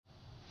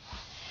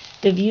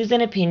The views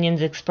and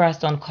opinions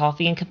expressed on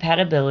Coffee and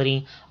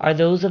Compatibility are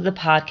those of the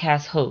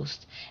podcast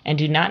host and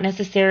do not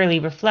necessarily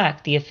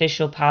reflect the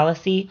official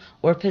policy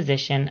or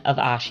position of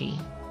ASHI.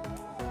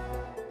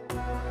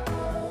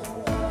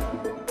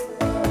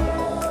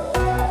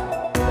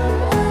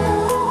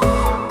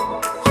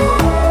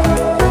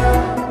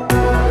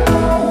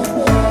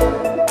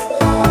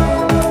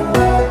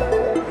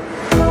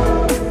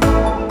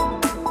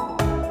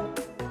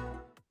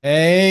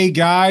 Hey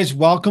guys,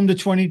 welcome to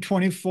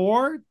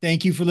 2024.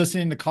 Thank you for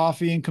listening to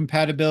Coffee and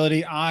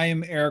Compatibility. I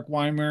am Eric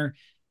Weimer,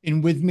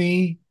 and with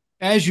me,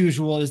 as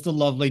usual, is the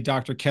lovely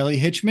Dr. Kelly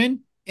Hitchman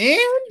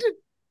and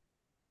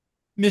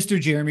Mr.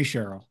 Jeremy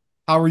Sherrill.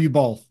 How are you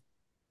both?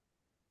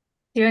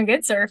 Doing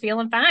good, sir.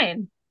 Feeling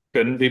fine.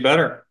 Couldn't be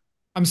better.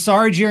 I'm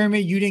sorry, Jeremy,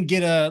 you didn't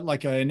get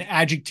an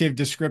adjective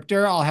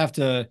descriptor. I'll have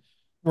to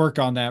work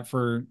on that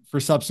for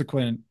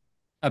subsequent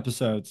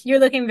episodes. You're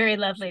looking very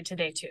lovely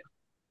today, too.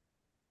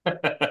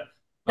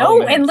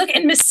 Oh, and look,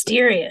 and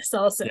mysterious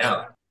also.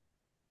 Yeah.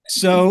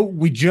 So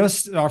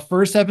our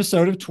first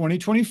episode of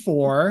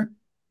 2024,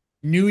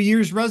 New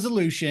Year's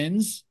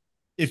resolutions.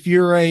 If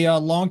you're a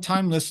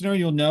longtime listener,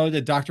 you'll know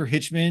that Dr.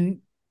 Hitchman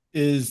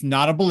is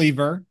not a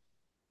believer.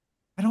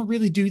 I don't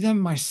really do them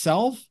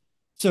myself.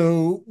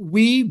 So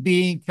we,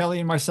 being Kelly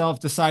and myself,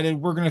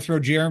 decided we're going to throw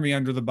Jeremy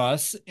under the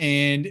bus.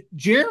 And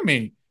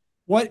Jeremy,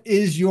 what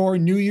is your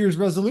New Year's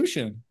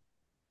resolution?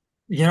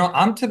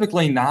 I'm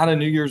typically not a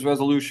New Year's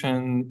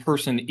resolution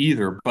person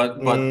either,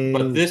 but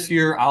this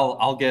year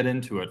I'll get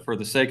into it for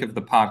the sake of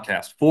the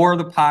podcast. For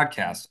the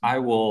podcast, I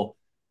will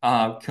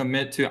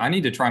commit to. I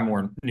need to try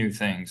more new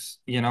things.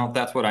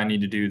 That's what I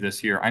need to do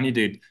this year. I need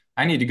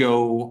to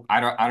go.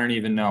 I don't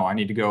even know. I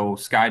need to go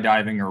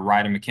skydiving or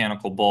ride a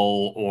mechanical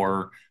bull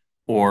or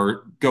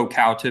go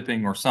cow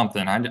tipping or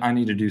something. I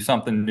need to do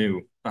something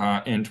new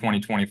in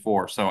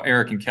 2024. So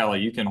Eric and Kelly,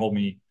 you can hold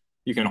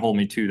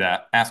me to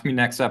that. Ask me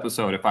next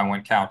episode if I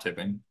went cow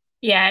tipping.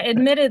 Yeah,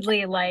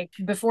 admittedly, like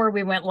before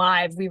we went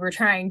live, we were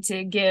trying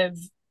to give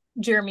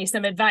Jeremy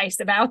some advice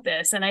about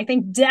this. And I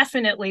think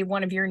definitely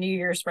one of your New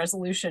Year's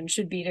resolutions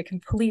should be to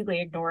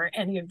completely ignore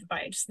any of the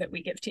advice that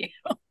we give to you.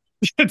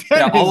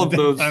 Yeah, all of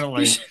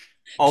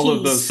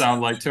those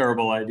sound like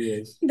terrible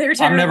ideas. They're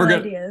terrible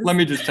ideas. Let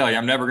me just tell you,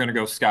 I'm never gonna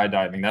go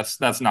skydiving.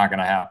 That's not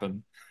gonna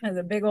happen. That's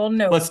a big old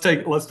no. Let's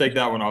take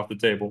that one off the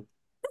table.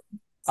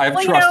 I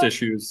have trust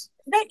issues.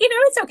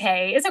 It's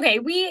okay. It's okay.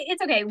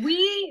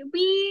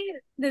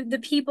 The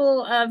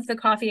people of the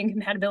Coffee and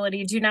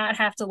Compatibility do not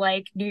have to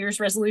like New Year's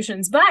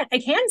resolutions, but I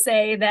can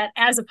say that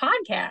as a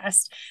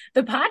podcast,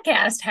 the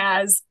podcast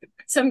has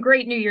some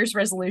great New Year's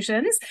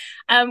resolutions.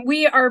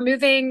 We are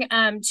moving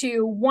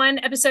to one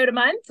episode a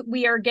month.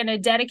 We are going to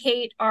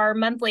dedicate our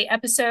monthly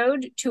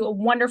episode to a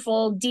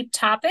wonderful deep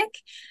topic.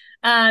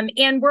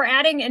 And we're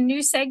adding a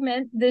new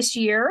segment this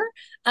year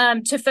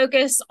to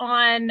focus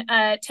on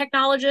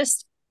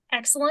technologist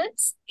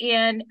excellence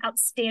and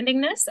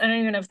outstandingness. I don't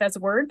even know if that's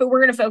a word, but we're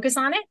going to focus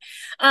on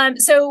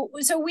it. So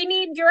we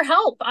need your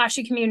help,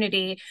 ASHI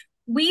community.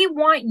 We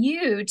want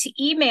you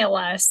to email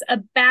us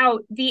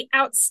about the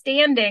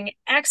outstanding,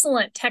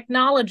 excellent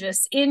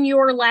technologists in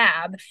your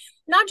lab,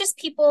 not just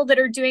people that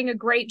are doing a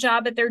great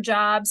job at their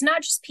jobs,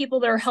 not just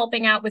people that are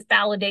helping out with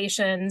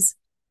validations,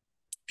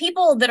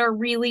 people that are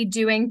really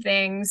doing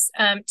things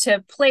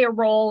to play a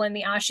role in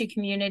the ASHI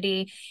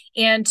community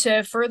and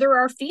to further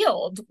our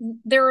field.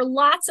 There are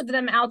lots of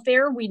them out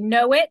there. We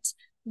know it.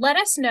 Let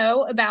us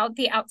know about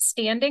the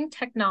outstanding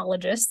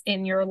technologists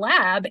in your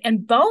lab,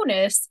 and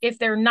bonus if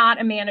they're not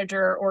a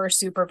manager or a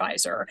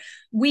supervisor.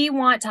 We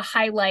want to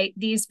highlight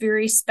these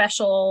very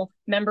special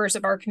members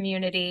of our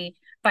community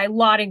by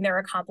lauding their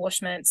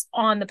accomplishments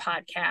on the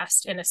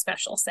podcast in a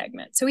special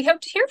segment. So we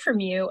hope to hear from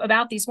you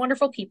about these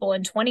wonderful people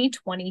in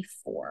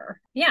 2024.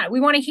 Yeah,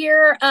 we want to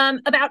hear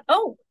about,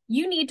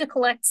 you need to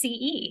collect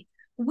CE.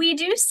 We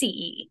do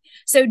CE.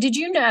 So did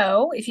you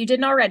know, if you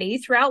didn't already,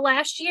 throughout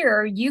last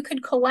year, you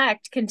could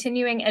collect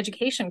continuing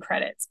education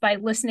credits by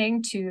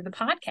listening to the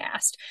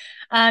podcast.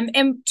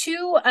 And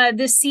to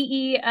the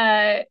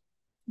CE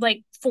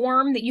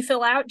form that you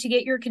fill out to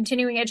get your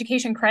continuing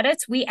education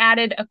credits, we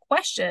added a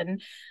question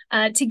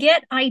to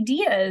get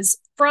ideas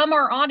from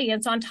our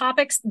audience on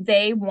topics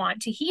they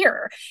want to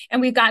hear. And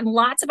we've gotten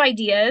lots of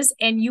ideas,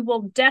 and you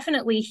will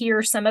definitely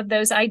hear some of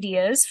those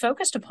ideas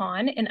focused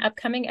upon in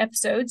upcoming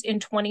episodes in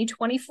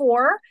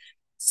 2024.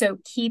 So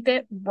keep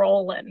it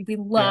rolling. We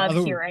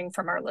love hearing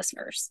from our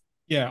listeners.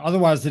 Yeah,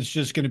 otherwise it's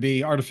just going to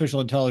be artificial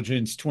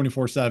intelligence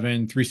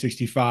 24/7,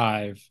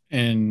 365,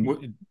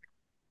 and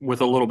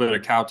with a little bit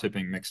of cow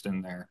tipping mixed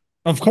in there.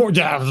 Of course,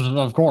 yeah,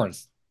 of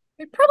course.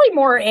 Probably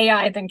more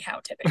AI than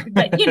cow tipping,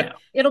 but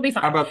it'll be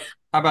fine. How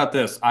about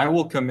this? I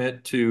will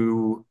commit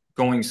to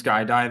going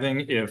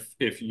skydiving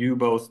if you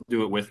both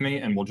do it with me,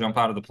 and we'll jump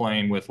out of the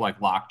plane with like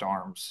locked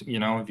arms.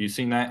 Have you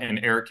seen that? And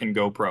Eric can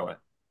GoPro it.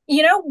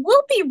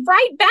 We'll be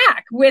right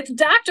back with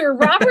Dr.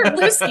 Robert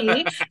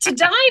Liwski to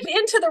dive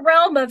into the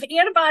realm of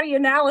antibody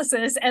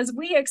analysis as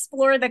we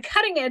explore the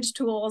cutting-edge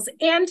tools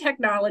and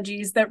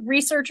technologies that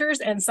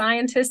researchers and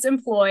scientists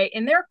employ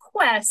in their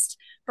quest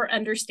for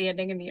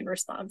understanding immune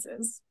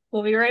responses.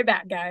 We'll be right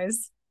back,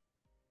 guys.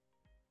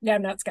 No,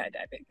 I'm not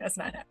skydiving. That's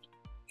not happening.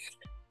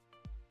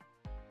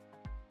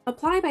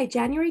 Apply by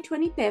January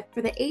 25th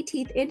for the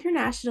 18th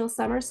International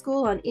Summer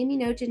School on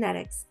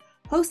Immunogenetics.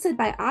 Hosted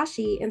by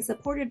ASHI and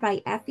supported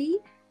by EFI,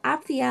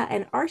 APTHIA,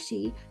 and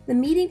ARSHI, the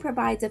meeting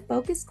provides a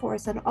focused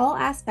course on all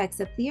aspects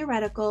of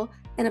theoretical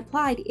and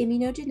applied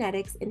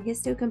immunogenetics and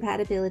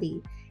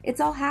histocompatibility. It's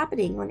all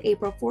happening on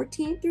April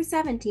 14th through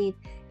 17th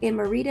in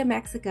Merida,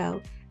 Mexico.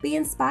 Be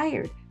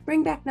inspired,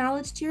 bring back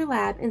knowledge to your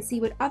lab, and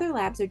see what other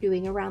labs are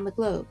doing around the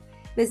globe.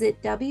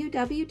 Visit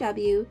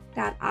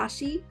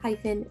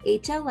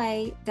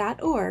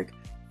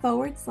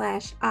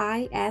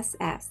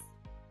www.ashi-hla.org/ISS.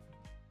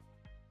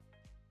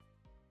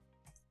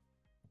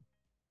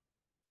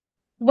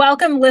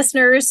 Welcome,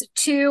 listeners,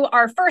 to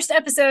our first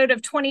episode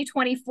of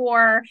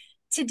 2024.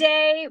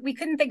 Today, we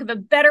couldn't think of a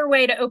better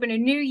way to open a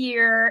new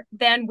year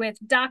than with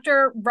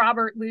Dr.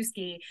 Robert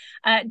Liwski.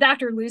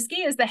 Dr.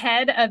 Liwski is the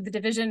head of the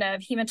Division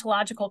of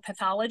Hematological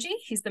Pathology.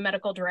 He's the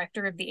medical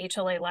director of the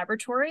HLA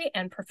laboratory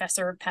and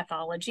professor of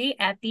pathology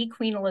at the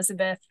Queen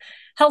Elizabeth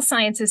Health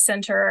Sciences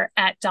Center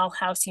at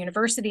Dalhousie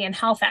University in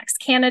Halifax,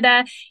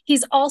 Canada.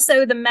 He's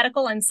also the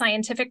medical and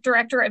scientific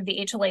director of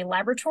the HLA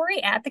laboratory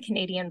at the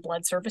Canadian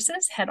Blood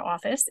Services head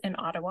office in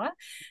Ottawa.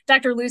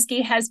 Dr.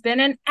 Liwski has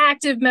been an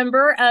active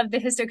member of the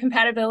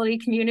histocompatibility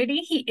community.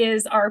 He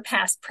is our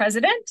past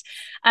president.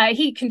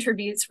 He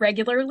contributes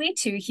regularly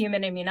to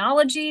Human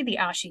Immunology, the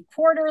ASHI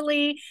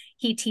Quarterly.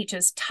 He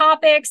teaches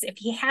topics. If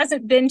he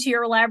hasn't been to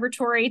your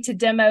laboratory to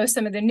demo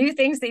some of the new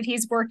things that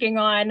he's working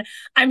on,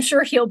 I'm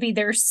sure he'll be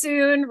there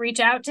soon. Reach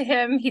out to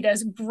him. He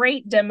does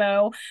great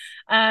demo.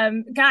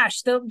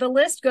 The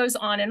list goes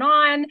on and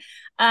on.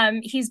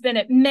 He's been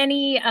at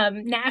many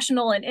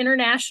national and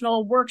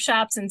international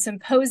workshops and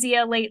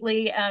symposia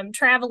lately,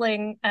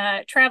 traveling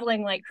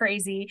like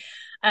crazy.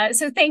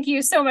 So thank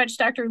you so much,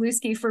 Dr.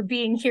 Liwski, for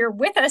being here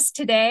with us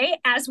today.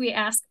 As we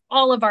ask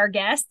all of our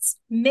guests,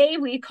 may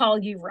we call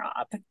you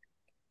Rob?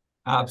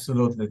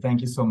 Absolutely.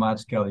 Thank you so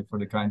much, Kelly, for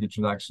the kind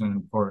introduction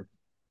and for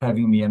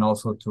having me, and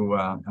also to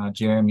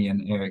Jeremy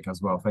and Eric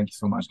as well. Thank you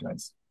so much,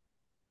 guys.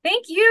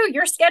 Thank you.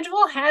 Your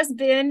schedule has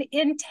been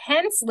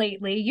intense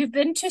lately. You've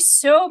been to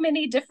so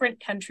many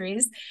different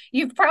countries.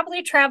 You've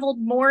probably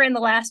traveled more in the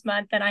last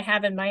month than I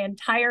have in my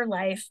entire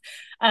life.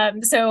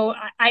 So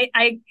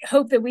I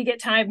hope that we get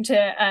time to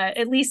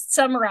at least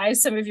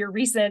summarize some of your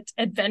recent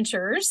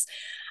adventures.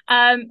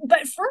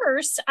 But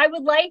first, I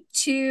would like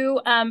to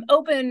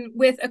open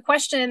with a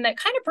question that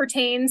kind of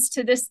pertains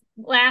to this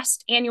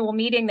last annual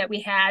meeting that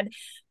we had.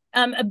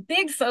 A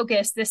big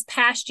focus this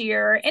past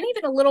year, and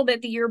even a little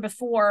bit the year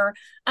before,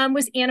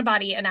 was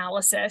antibody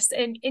analysis.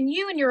 And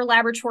you and your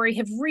laboratory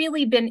have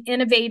really been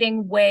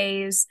innovating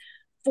ways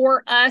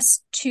for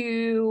us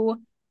to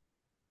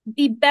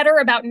be better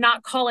about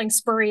not calling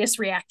spurious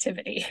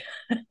reactivity.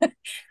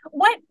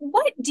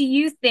 What do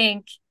you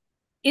think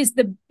is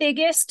the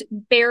biggest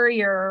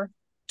barrier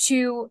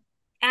to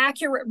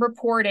accurate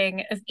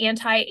reporting of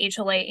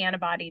anti-HLA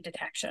antibody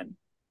detection?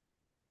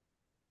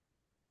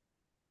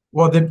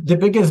 Well, the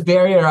biggest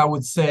barrier, I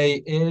would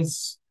say,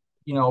 is,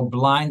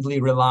 blindly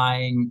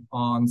relying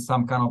on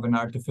some kind of an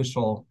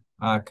artificial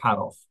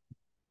cutoff.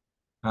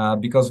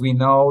 Because we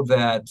know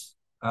that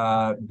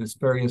the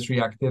spurious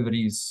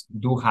reactivities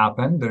do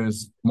happen.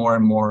 There's more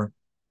and more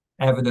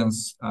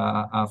evidence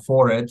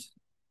for it.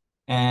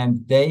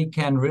 And they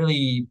can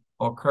really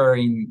occur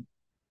in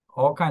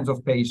all kinds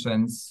of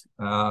patients,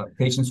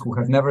 patients who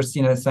have never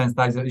seen a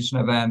sensitization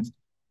event,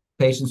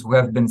 patients who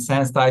have been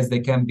sensitized.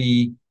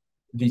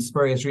 These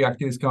spurious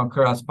reactivities can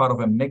occur as part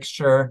of a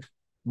mixture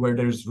where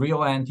there's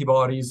real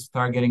antibodies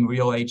targeting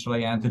real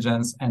HLA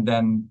antigens, and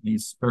then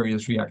these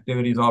spurious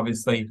reactivities,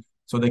 obviously,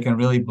 so they can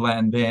really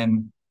blend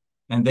in.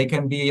 And they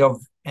can be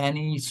of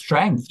any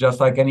strength,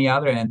 just like any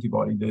other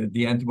antibody.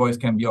 The antibodies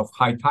can be of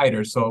high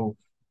titer. So,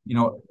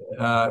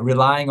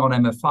 relying on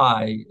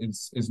MFI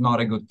is not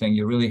a good thing.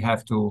 You really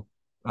have to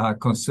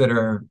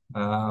consider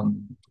the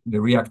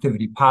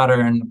reactivity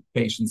pattern,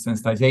 patient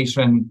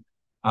sensitization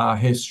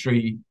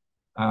history,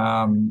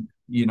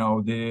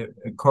 the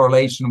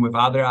correlation with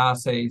other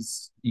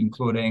assays,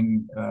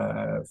 including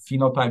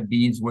phenotype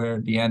beads, where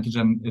the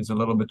antigen is a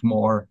little bit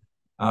more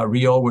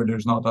real, where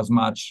there's not as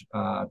much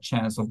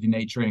chance of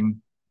denaturing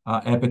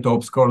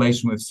epitopes,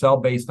 correlation with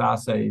cell-based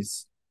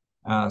assays.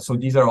 So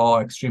these are all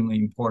extremely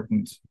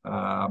important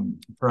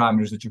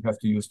parameters that you have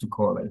to use to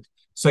correlate.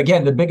 So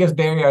again, the biggest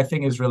barrier, I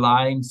think, is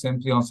relying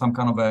simply on some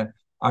kind of a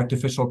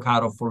artificial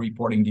cutoff for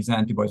reporting these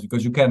antibodies,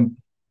 because you can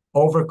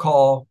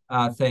overcall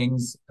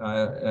things,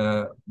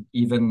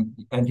 even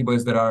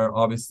antibodies that are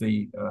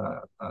obviously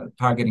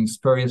targeting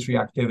spurious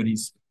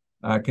reactivities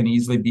can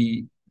easily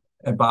be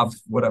above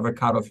whatever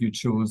cutoff you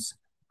choose.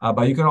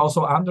 But you can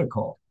also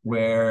undercall,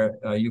 where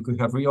you could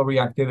have real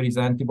reactivities,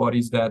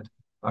 antibodies that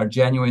are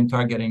genuine,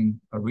 targeting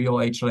real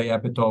HLA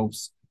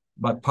epitopes,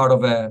 but part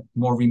of a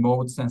more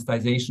remote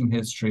sensitization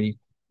history.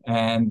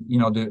 And,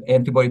 the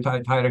antibody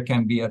titer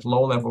can be at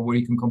low level where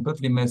you can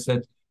completely miss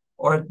it,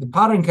 or the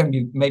pattern can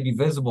be maybe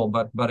visible,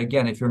 but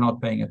again, if you're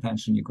not paying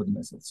attention, you could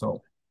miss it.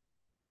 So.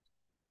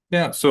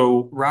 Yeah,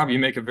 so Rob, you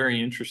make a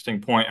very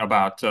interesting point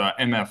about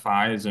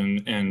MFIs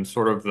and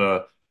sort of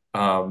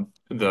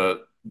the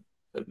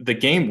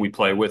game we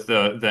play with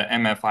the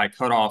MFI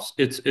cutoffs.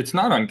 It's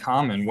not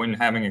uncommon when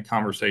having a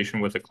conversation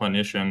with a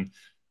clinician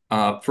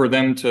for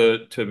them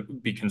to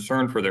be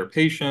concerned for their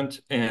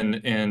patient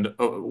and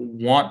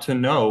want to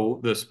know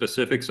the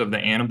specifics of the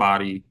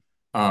antibody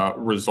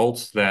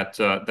results that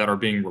are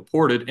being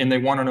reported, and they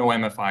want to know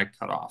MFI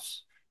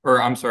cutoffs. Or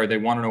I'm sorry, they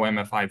want to know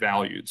MFI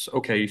values.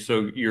 Okay,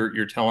 so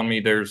you're telling me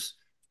there's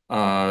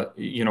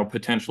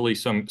potentially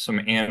some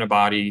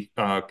antibody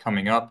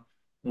coming up.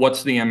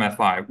 What's the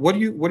MFI? What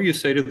do you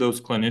say to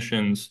those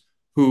clinicians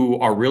who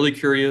are really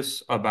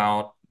curious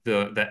about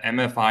the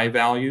MFI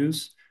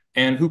values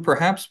and who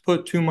perhaps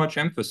put too much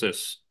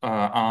emphasis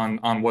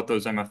on what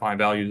those MFI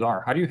values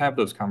are? How do you have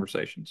those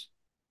conversations?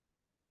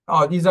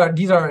 Oh, these are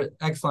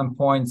excellent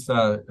points,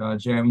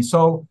 Jeremy.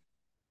 So,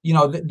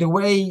 the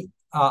way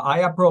I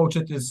approach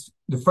it is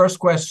the first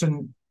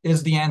question: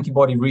 is the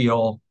antibody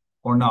real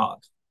or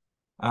not?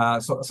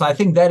 So I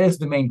think that is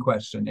the main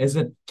question. Is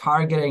it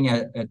targeting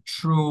a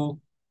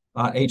true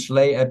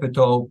HLA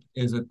epitope?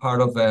 Is it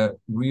part of a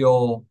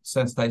real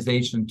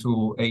sensitization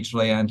to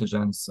HLA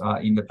antigens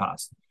in the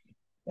past?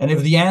 And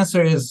if the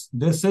answer is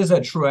this is a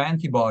true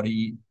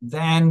antibody,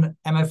 then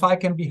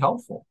MFI can be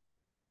helpful.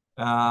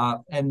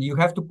 And you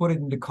have to put it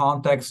in the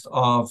context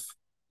of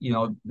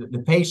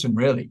the patient,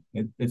 really.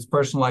 It's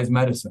personalized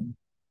medicine.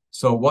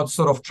 So what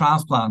sort of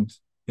transplant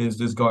is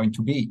this going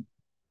to be?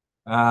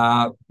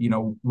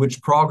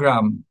 Which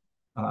program,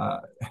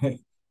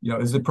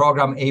 is the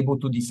program able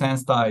to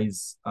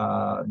desensitize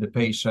the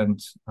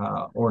patient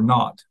or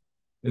not?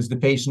 Is the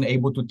patient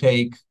able to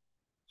take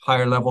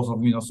higher levels of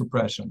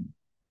immunosuppression?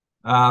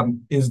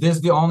 Is this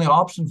the only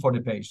option for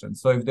the patient?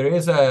 So if there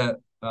is a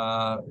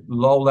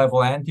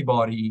low-level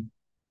antibody,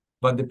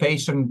 but the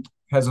patient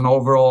has an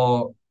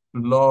overall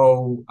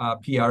low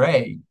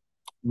PRA,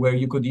 where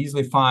you could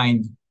easily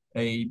find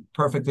a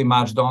perfectly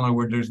matched donor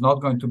where there's not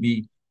going to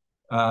be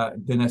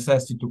the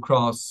necessity to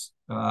cross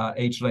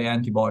HLA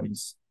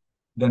antibodies,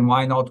 then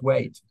why not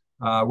wait?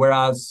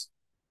 Whereas,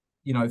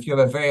 if you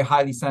have a very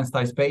highly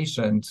sensitized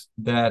patient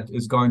that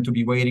is going to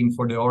be waiting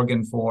for the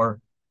organ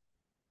for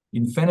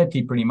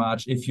infinity, pretty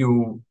much, if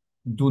you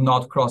do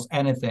not cross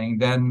anything,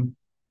 then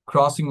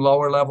crossing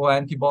lower level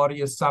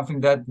antibody is something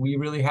that we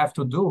really have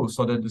to do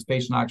so that this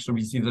patient actually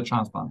receives a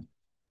transplant.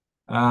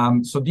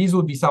 So these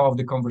would be some of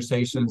the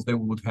conversations that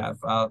we would have.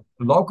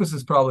 Locus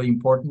is probably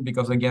important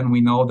because, again, we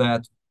know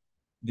that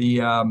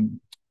the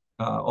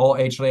all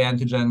HLA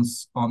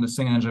antigens on the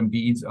single antigen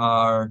beads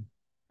are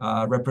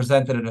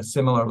represented at a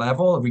similar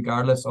level,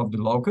 regardless of the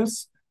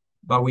locus.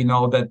 But we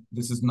know that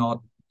this is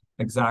not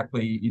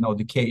exactly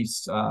the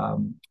case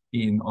on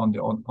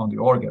the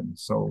organ.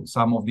 So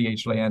some of the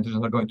HLA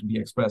antigens are going to be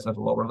expressed at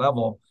a lower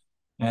level,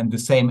 and the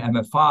same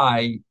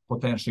MFI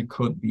potentially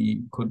could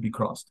be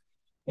crossed.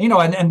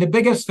 And the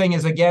biggest thing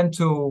is, again,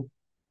 to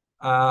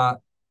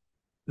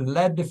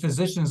let the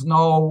physicians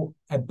know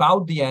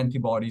about the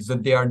antibodies,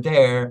 that they are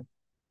there.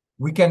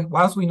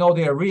 Once we know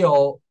they are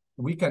real,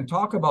 we can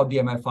talk about the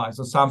MFI,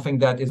 so something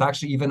that is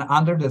actually even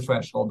under the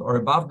threshold or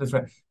above the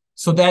threshold,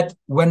 so that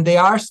when they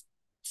are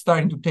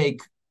starting to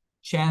take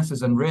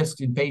chances and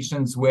risks in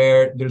patients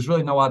where there's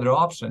really no other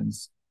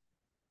options,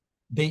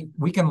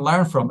 we can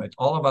learn from it.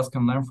 All of us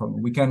can learn from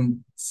it. We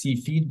can see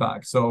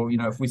feedback. So,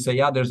 if we say,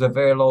 yeah, there's a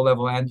very low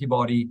level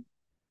antibody,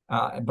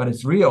 but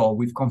it's real,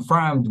 we've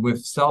confirmed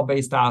with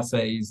cell-based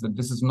assays that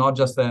this is not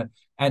just an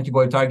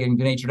antibody targeting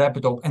the natured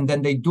epitope, and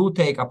then they do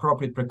take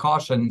appropriate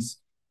precautions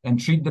and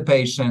treat the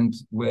patient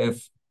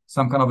with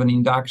some kind of an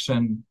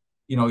induction,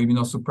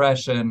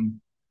 immunosuppression,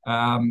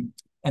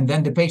 and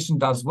then the patient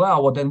does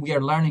well, then we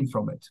are learning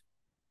from it.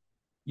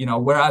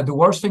 Whereas the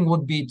worst thing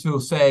would be to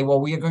say,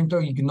 well, we are going to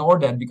ignore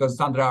that because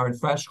it's under our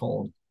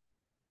threshold,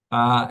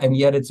 and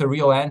yet it's a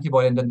real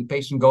antibody, and then the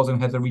patient goes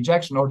and has a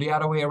rejection, or the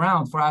other way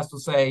around, for us to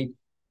say,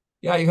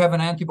 yeah, you have an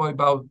antibody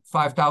about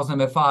 5,000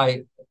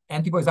 MFI,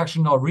 antibody is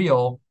actually not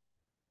real,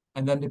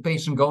 and then the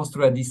patient goes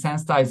through a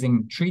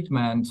desensitizing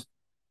treatment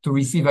to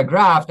receive a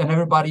graft, and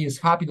everybody is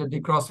happy that they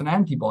crossed an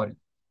antibody,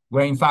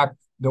 where in fact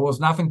there was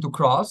nothing to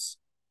cross,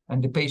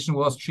 and the patient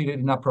was treated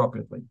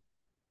inappropriately.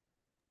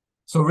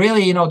 So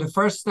really, the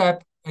first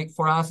step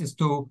for us is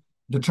to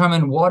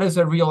determine what is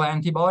a real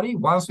antibody.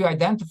 Once we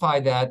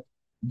identify that,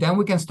 then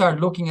we can start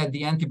looking at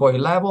the antibody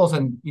levels.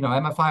 And,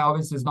 MFI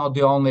obviously is not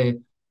the only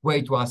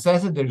way to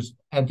assess it. There's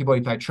antibody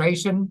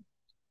titration.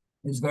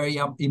 It's very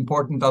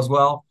important as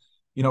well.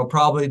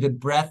 Probably the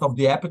breadth of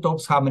the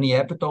epitopes, how many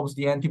epitopes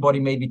the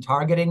antibody may be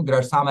targeting. There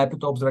are some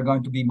epitopes that are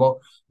going to be more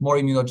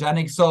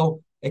immunogenic.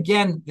 So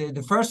again,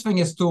 the first thing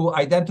is to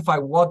identify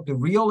what the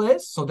real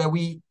is, so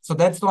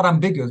that's not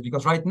ambiguous,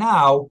 because right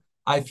now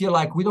I feel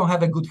like we don't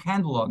have a good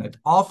handle on it.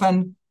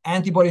 Often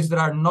antibodies that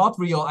are not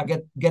real are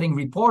getting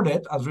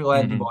reported as real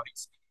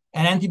antibodies.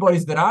 And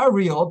antibodies that are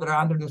real, that are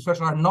under the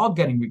threshold, are not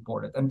getting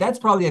reported. And that's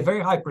probably a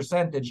very high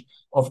percentage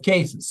of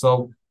cases.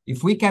 So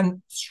if we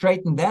can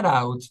straighten that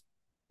out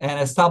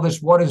and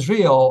establish what is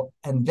real,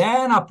 and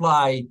then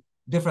apply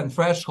different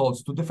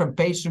thresholds to different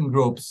patient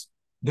groups,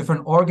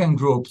 different organ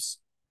groups,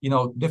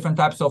 different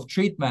types of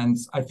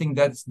treatments, I think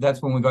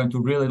that's when we're going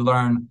to really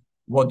learn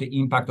what the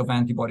impact of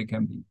antibody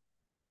can be.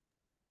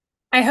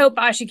 I hope,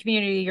 Ashi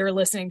community, you're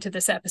listening to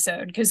this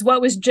episode, because what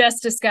was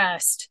just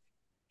discussed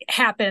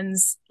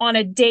happens on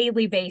a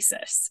daily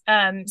basis.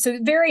 So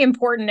very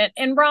important.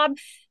 And Rob,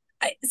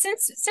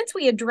 since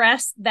we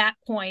addressed that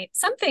point,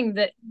 something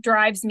that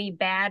drives me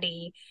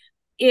batty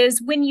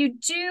is when you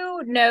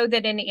do know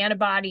that an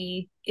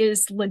antibody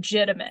is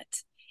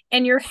legitimate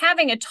and you're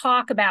having a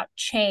talk about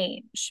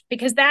change,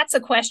 because that's a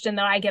question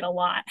that I get a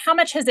lot. How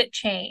much has it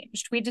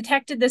changed? We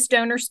detected this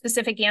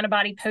donor-specific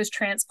antibody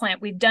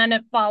post-transplant. We've done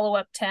a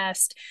follow-up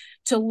test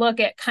to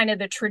look at kind of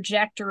the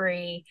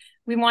trajectory.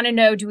 We want to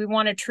know, do we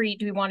want to treat?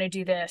 Do we want to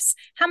do this?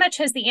 How much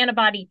has the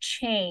antibody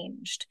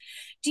changed?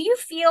 Do you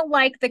feel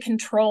like the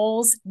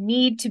controls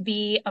need to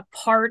be a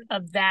part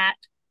of that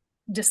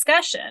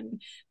discussion?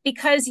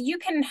 Because you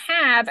can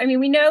have,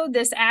 we know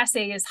this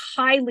assay is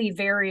highly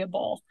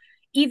variable,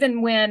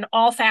 even when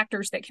all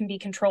factors that can be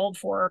controlled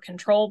for are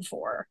controlled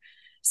for.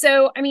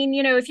 So,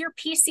 if your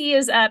PC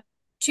is up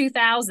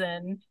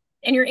 2,000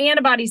 and your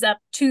antibody's up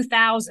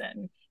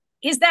 2,000,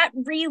 is that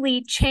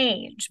really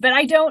change? But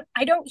I don't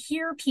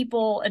hear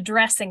people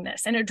addressing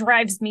this, and it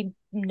drives me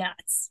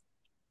nuts.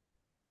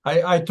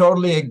 I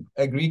totally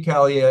agree,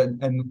 Kelly.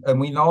 And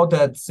we know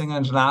that single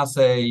engine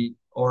assay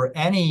or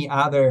any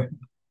other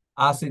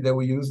assay that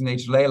we use in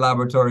HLA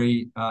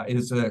laboratory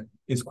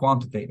is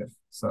quantitative.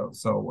 So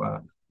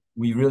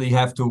we really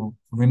have to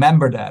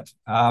remember that.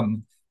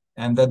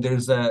 And that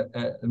there's a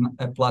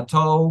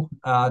plateau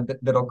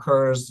that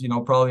occurs,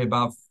 probably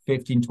about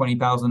 15,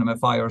 20,000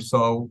 MFI or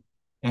so.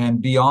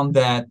 And beyond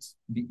that,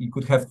 you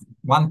could have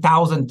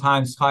 1,000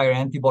 times higher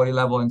antibody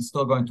level and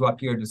still going to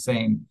appear the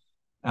same.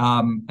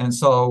 And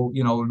so,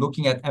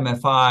 looking at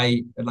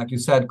MFI, like you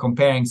said,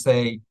 comparing,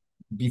 say,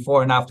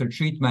 before and after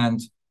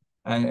treatment,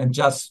 and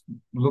just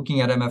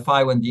looking at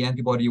MFI when the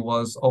antibody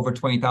was over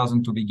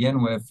 20,000 to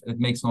begin with, it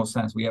makes no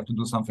sense. We have to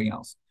do something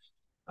else.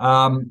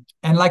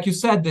 And like you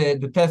said,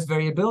 the test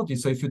variability.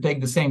 So if you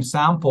take the same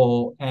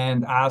sample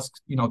and ask,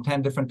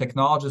 10 different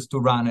technologies to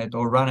run it,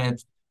 or run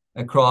it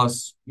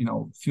across,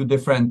 few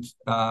different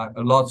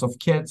lots of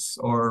kits,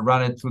 or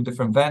run it through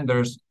different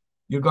vendors,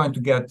 you're going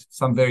to get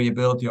some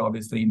variability,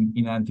 obviously,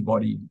 in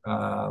antibody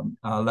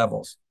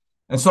levels.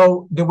 And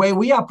so the way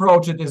we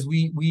approach it is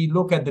we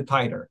look at the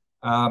titer.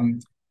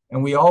 And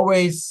we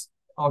always,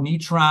 on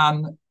each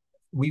run,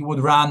 we would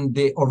run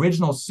the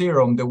original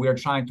serum that we are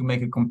trying to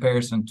make a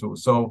comparison to.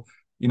 So,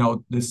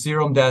 the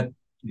serum that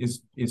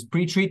is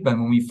pre-treatment,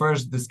 when we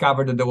first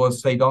discovered that there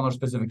was, say,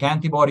 donor-specific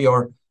antibody,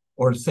 or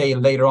say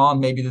later on,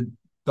 maybe the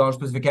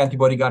donor-specific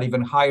antibody got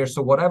even higher.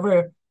 So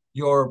whatever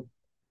your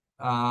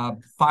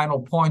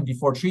final point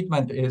before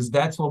treatment is,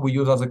 that's what we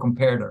use as a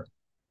comparator.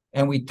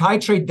 And we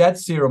titrate that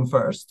serum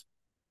first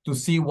to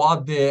see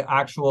what the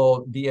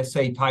actual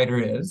DSA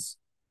titer is.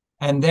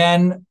 And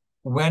then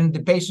when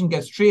the patient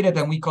gets treated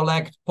and we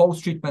collect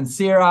post-treatment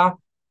sera,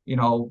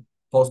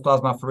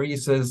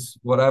 post-plasmapheresis,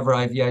 whatever,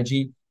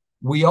 IVIG,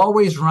 we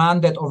always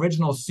run that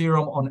original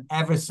serum on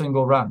every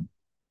single run.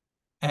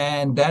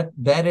 And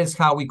that is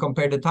how we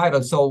compare the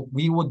titer. So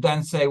we would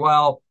then say,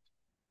 well,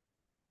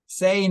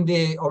 say in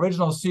the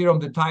original serum,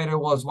 the titer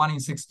was 1 in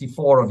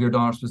 64 of your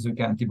donor-specific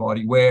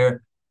antibody,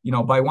 where,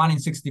 by 1 in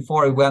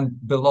 64, it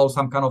went below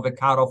some kind of a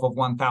cutoff of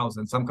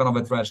 1,000, some kind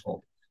of a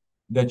threshold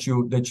that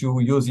you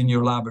use in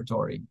your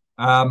laboratory.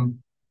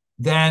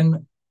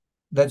 Then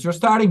that's your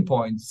starting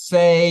point.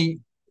 Say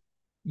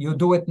you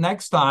do it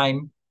next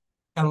time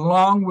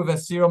along with a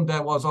serum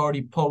that was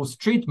already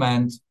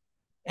post-treatment,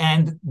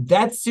 and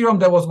that serum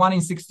that was 1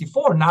 in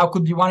 64 now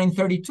could be 1 in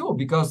 32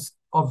 because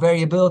of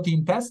variability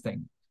in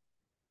testing.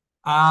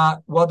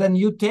 Well, then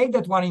you take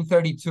that 1 in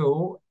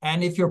 32,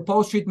 and if your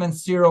post-treatment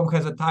serum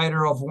has a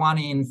titer of 1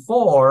 in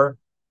 4,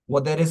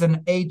 well, that is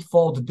an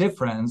 8-fold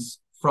difference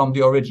from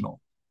the original.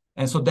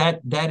 And so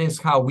that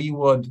is how we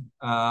would,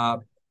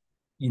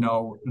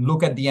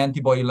 look at the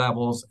antibody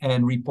levels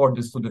and report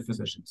this to the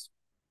physicians.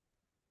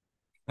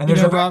 And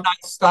there's a very nice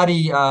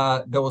study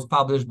that was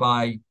published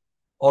by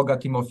Olga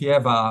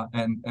Timofieva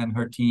and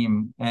her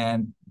team,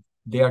 and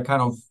they are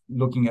kind of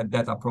looking at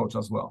that approach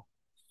as well.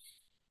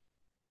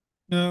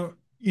 Now,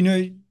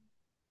 you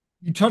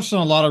touched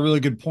on a lot of really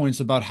good points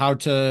about how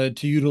to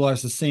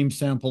utilize the same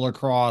sample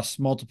across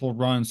multiple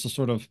runs to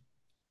sort of,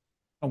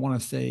 I want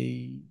to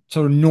say,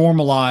 sort of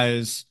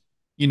normalize,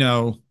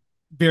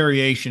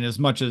 variation as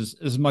much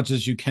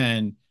as you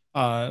can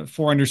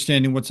for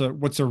understanding what's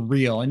a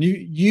real. And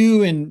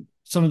you and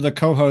some of the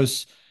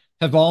co-hosts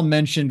have all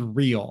mentioned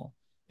real.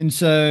 And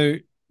so,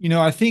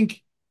 I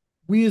think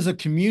we as a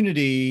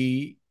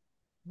community,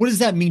 what does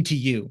that mean to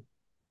you?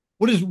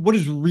 what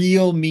does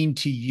real mean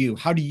to you?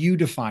 How do you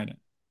define it?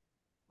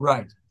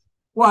 Right.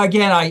 Well,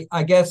 again,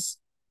 I guess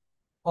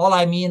all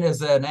I mean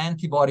is an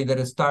antibody that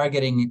is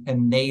targeting a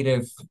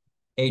native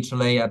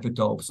HLA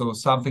epitope, so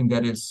something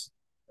that is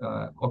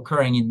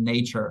occurring in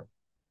nature,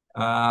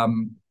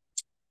 and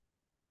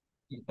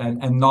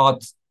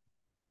not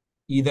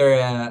either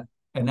an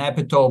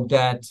epitope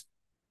that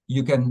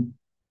you can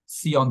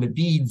see on the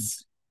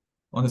beads,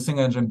 on the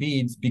single antigen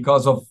beads,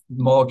 because of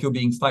the molecule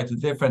being slightly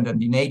different and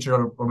the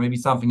nature, or maybe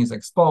something is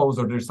exposed,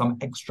 or there's some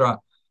extra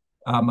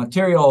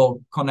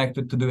material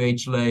connected to the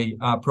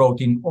HLA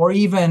protein, or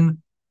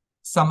even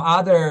some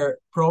other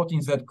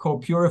proteins that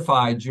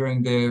co-purify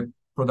during the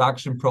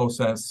production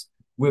process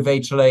with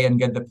HLA and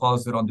get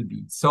deposited on the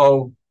beads.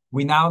 So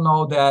we now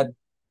know that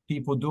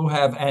people do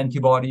have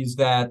antibodies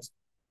that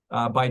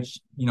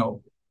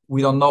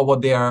we don't know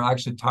what they are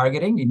actually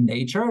targeting in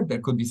nature. There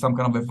could be some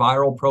kind of a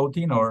viral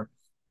protein or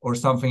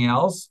something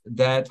else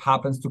that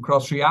happens to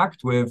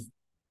cross-react with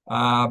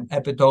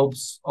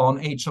epitopes on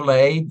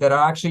HLA that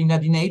are actually in a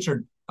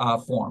denatured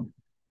form.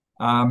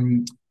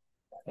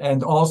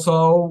 And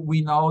also,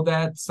 we know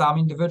that some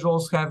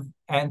individuals have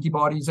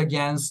antibodies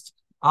against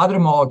other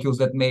molecules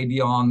that may be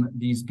on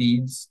these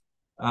beads,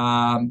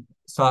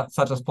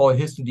 such as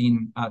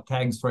polyhistidine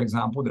tags, for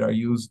example, that are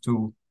used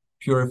to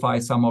purify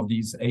some of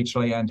these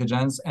HLA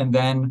antigens. And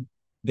then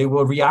they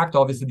will react.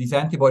 Obviously, these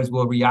antibodies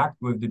will react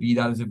with the bead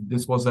as if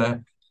this was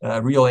a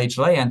real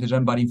HLA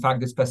antigen, but in fact,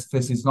 the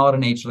specificity is not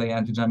an HLA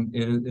antigen.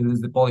 It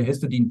is the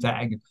polyhistidine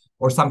tag,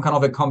 or some kind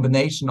of a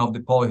combination of the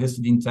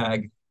polyhistidine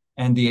tag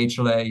and the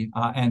HLA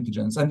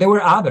antigens. And there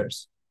were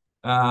others.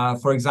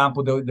 For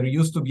example, there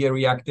used to be a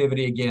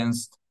reactivity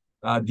against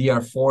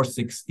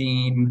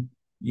DR416,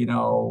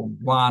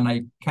 one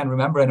I can't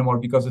remember anymore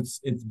because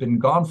it's been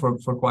gone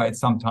for quite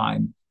some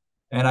time.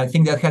 And I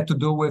think that had to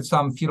do with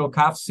some fetal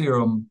calf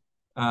serum,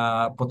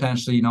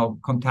 potentially,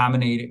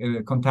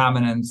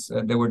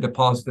 contaminants that were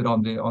deposited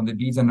on the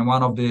beads. And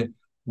one of the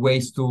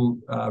ways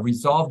to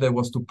resolve that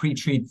was to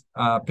pre-treat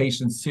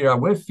patients' sera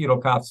with fetal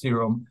calf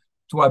serum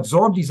to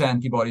absorb these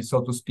antibodies,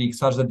 so to speak,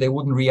 such that they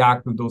wouldn't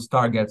react with those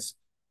targets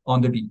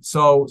on the bead.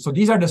 So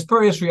these are the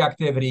spurious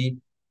reactivity,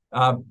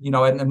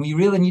 and we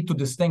really need to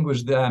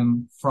distinguish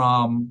them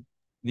from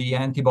the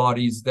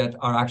antibodies that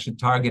are actually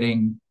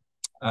targeting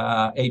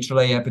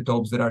HLA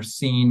epitopes that are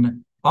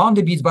seen on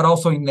the beads, but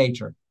also in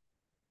nature.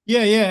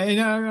 Yeah,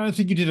 and I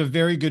think you did a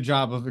very good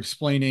job of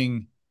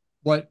explaining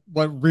what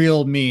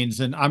real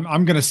means, and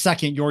I'm going to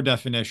second your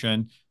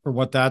definition for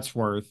what that's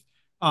worth.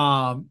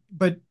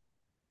 But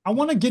I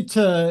want to get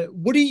to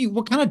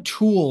what kind of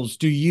tools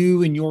do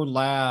you in your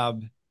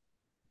lab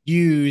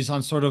use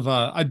on sort of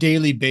a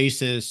daily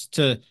basis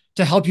to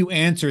help you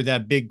answer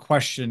that big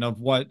question of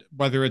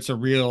whether it's a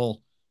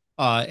real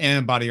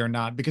antibody or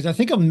not? Because I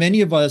think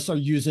many of us are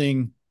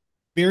using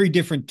very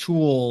different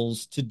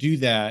tools to do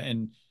that.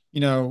 And,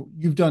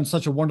 you've done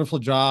such a wonderful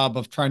job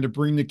of trying to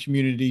bring the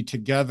community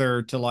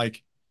together to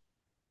like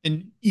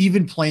an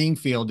even playing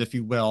field, if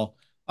you will.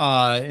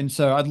 And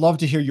so I'd love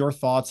to hear your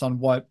thoughts on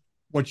what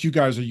you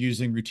guys are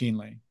using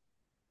routinely.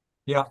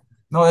 Yeah,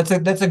 no,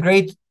 that's a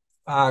great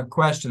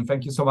question.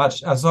 Thank you so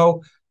much.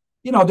 So,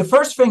 the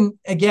first thing,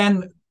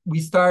 again, we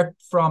start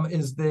from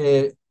is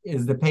the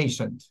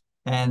patient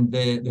and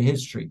the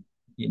history.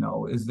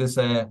 Is this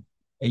a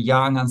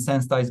young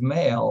unsensitized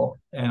male,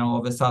 and all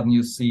of a sudden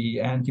you see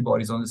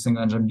antibodies on the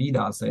single antigen bead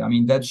assay? I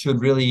mean, that should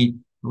really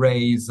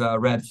raise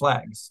red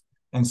flags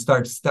and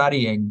start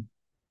studying,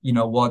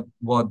 what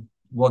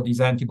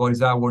these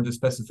antibodies are, where the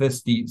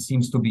specificity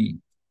seems to be.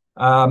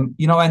 And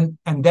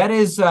that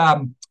is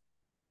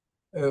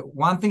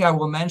one thing I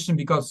will mention,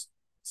 because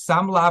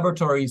some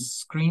laboratories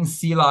screen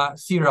sera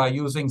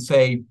using,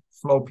 say,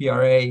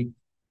 FlowPRA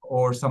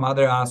or some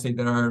other assay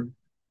that are,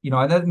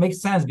 and that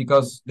makes sense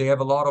because they have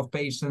a lot of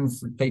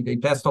patients, they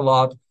test a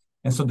lot,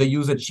 and so they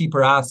use a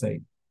cheaper assay.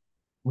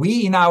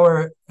 We, in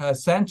our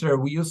center,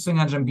 we use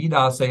single antigen bead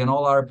assay in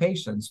all our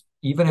patients,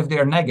 even if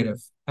they're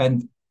negative.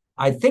 And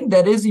I think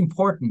that is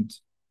important,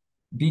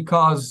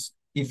 because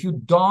if you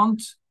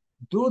don't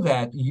do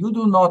that, you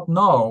do not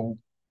know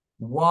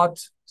what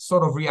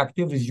sort of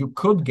reactivities you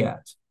could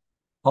get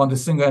on the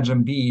single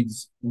antigen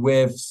beads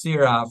with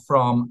sera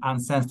from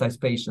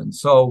unsensitized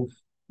patients. So,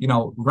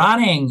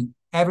 running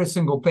every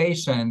single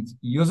patient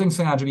using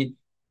single antigen bead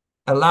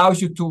allows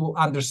you to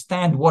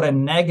understand what a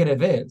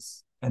negative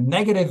is. And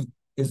negative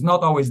is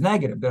not always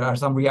negative. There are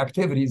some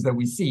reactivities that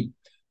we see.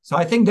 So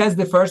I think that's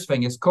the first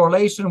thing, is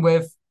correlation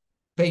with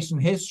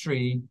patient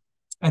history,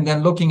 and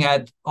then looking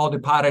at all the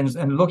patterns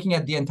and looking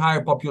at the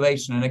entire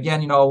population. And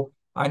again,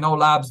 I know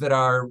labs that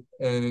are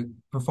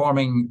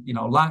performing,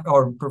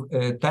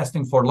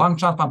 testing for lung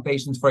transplant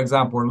patients, for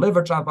example, or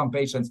liver transplant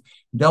patients.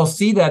 They'll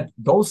see that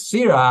those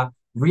sera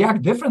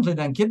react differently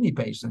than kidney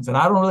patients. And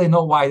I don't really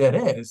know why that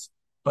is,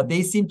 but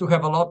they seem to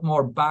have a lot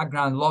more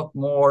background, a lot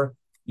more,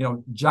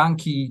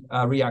 junky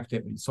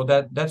reactivity. So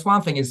that's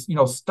one thing, is,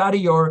 study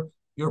your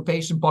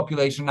patient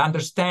population,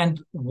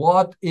 understand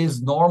what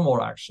is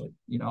normal, actually,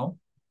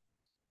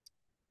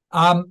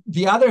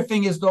 The other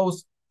thing is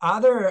those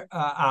other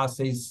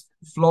assays,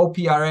 flow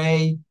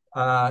PRA,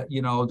 or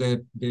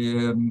the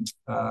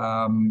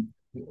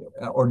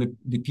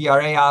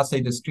PRA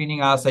assay, the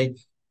screening assay,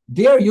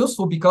 they are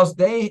useful because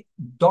they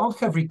don't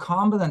have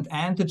recombinant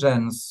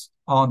antigens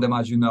on them,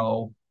 as you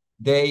know.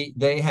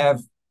 They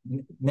have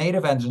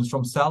native antigens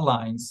from cell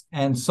lines.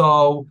 And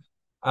so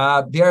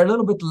they are a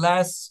little bit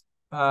less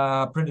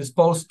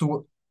predisposed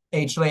to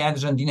HLA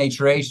antigen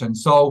denaturation.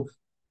 So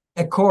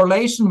a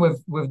correlation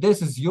with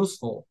this is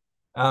useful,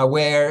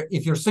 where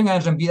if your single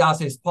antigen bead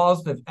assay is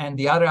positive and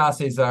the other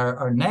assays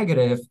are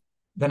negative,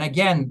 then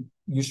again,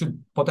 you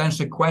should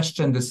potentially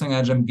question the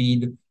single antigen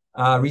bead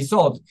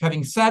result.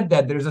 Having said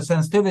that, there's a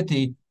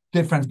sensitivity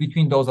difference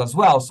between those as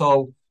well.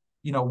 So,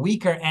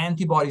 weaker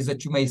antibodies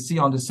that you may see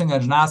on the single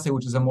antigen assay,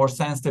 which is a more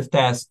sensitive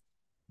test,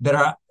 that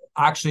are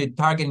actually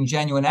targeting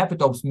genuine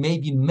epitopes, may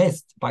be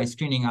missed by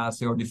screening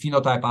assay or the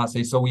phenotype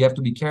assay. So we have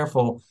to be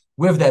careful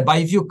with that. But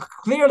if you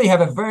clearly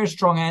have a very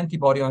strong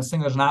antibody on a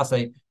single antigen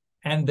assay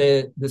and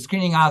the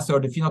screening assay or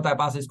the phenotype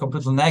assay is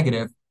completely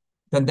negative,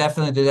 then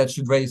definitely that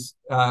should raise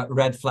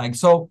red flags.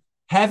 So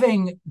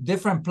having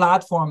different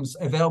platforms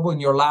available in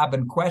your lab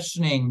and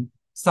questioning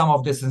some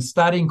of this and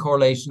studying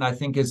correlation, I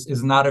think is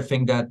another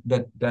thing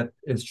that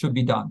should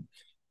be done.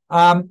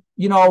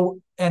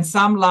 And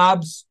some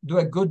labs do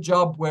a good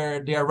job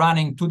where they are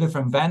running two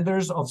different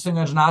vendors of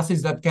single antigen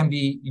assays. That can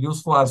be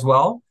useful as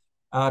well,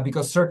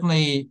 because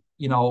certainly,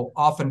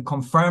 often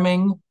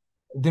confirming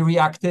the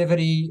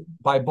reactivity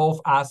by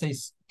both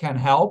assays can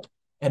help.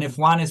 And if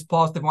one is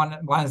positive,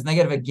 one is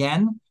negative,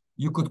 again,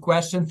 you could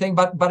question things.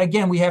 But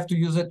again, we have to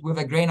use it with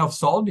a grain of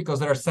salt because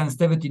there are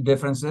sensitivity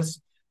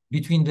differences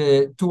between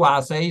the two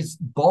assays.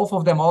 Both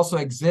of them also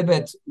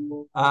exhibit,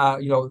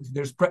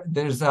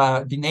 there's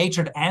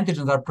denatured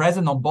antigens are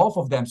present on both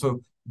of them.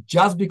 So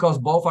just because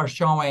both are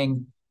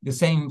showing the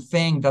same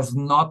thing does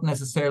not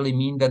necessarily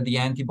mean that the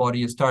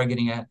antibody is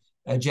targeting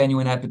a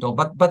genuine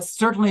epitope. But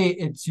certainly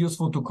it's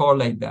useful to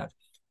correlate that.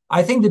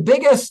 I think the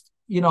biggest,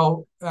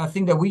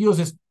 thing that we use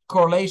is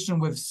correlation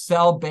with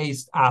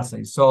cell-based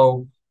assays.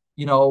 So,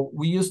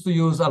 we used to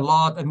use a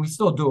lot, and we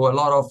still do a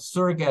lot of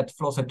surrogate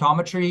flow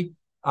cytometry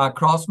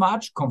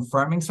cross-match,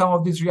 confirming some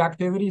of these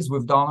reactivities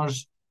with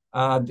donors,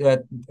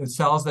 that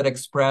cells that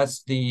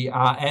express the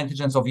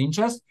antigens of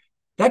interest.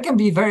 That can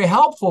be very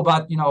helpful,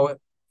 but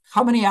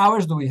how many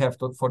hours do we have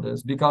for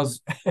this?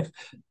 Because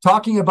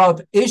talking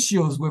about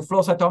issues with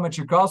flow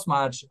cytometry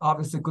cross-match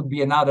obviously could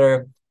be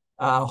another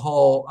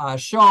whole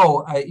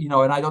show.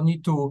 And I don't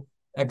need to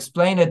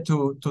explain it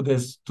to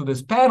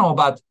this panel,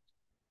 but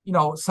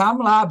some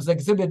labs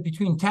exhibit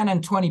between 10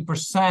 and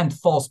 20%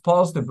 false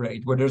positive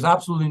rate, where there's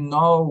absolutely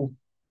no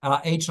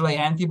HLA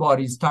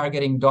antibodies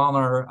targeting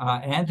donor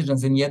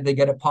antigens, and yet they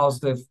get a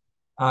positive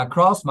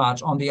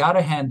cross-match. On the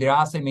other hand, their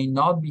assay may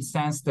not be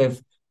sensitive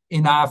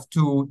enough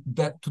to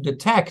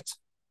detect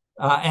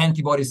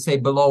antibodies, say,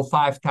 below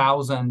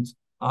 5,000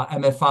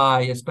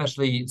 MFI,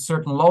 especially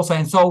certain loci.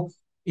 And so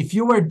if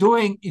you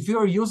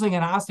were using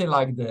an assay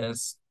like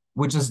this,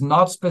 which is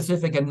not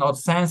specific and not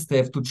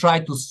sensitive, to try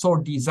to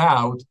sort these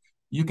out,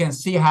 you can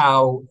see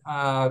how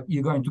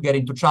you're going to get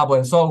into trouble.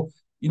 And so,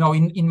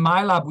 in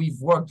my lab, we've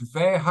worked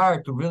very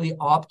hard to really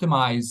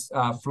optimize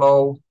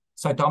flow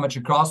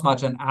cytometry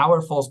cross-match, and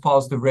our false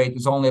positive rate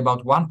is only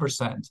about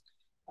 1%.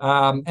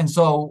 And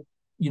so,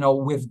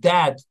 with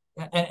that,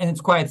 and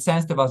it's quite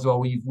sensitive as well.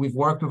 We've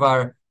worked with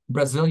our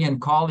Brazilian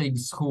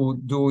colleagues who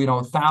do,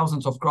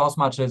 thousands of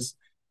cross-matches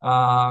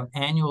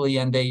annually,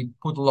 and they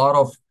put a lot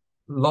of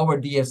lower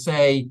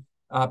DSA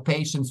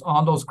patients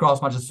on those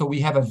cross-matches. So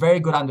we have a very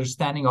good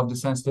understanding of the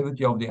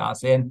sensitivity of the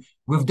assay. And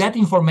with that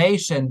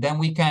information, then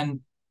we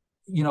can,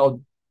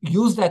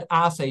 use that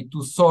assay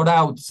to sort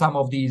out some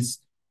of these,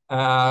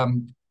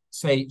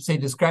 say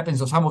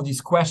discrepancies, or some of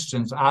these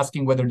questions,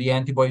 asking whether the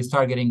antibody is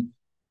targeting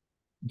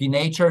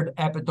denatured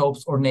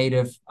epitopes or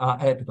native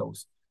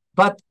epitopes.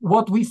 But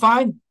what we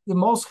find the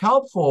most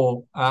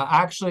helpful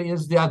actually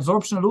is the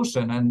adsorption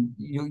elution. And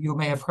you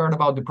may have heard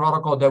about the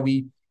protocol that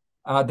we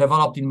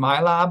developed in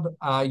my lab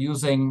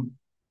using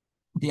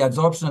the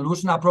adsorption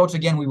elution approach.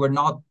 Again, we were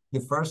not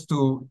the first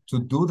to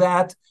do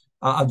that.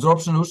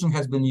 Adsorption elution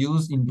has been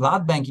used in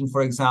blood banking,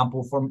 for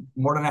example, for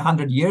more than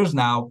 100 years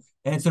now.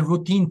 And it's a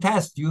routine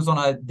test used on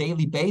a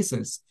daily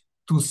basis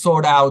to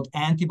sort out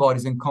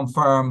antibodies and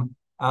confirm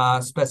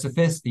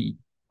specificity.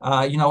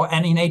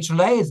 And in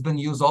HLA, it's been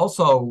used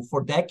also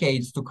for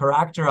decades to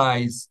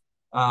characterize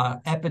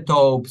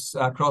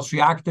epitopes,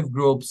 cross-reactive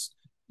groups.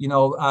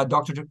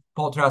 Dr.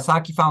 Paul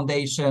Terasaki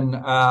Foundation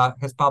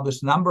has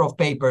published a number of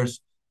papers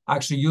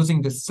actually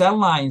using the cell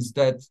lines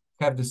that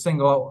have the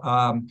single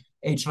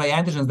HLA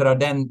antigens that are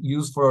then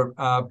used for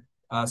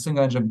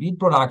single antigen bead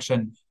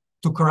production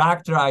to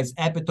characterize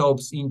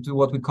epitopes into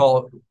what we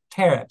call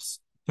TEREPs,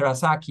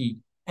 Terasaki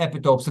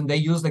epitopes. And they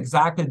used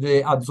exactly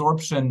the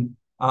adsorption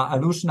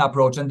elution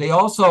approach. And they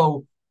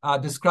also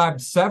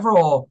described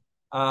several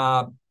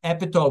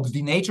epitopes,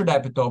 denatured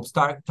epitopes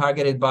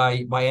targeted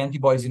by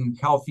antibodies in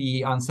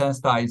healthy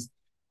unsensitized,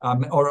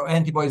 or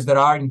antibodies that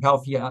are in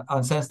healthy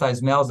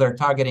unsensitized males that are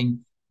targeting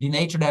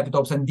denatured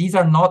epitopes, and these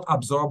are not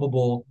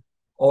absorbable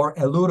or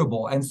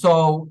elutable. And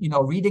so,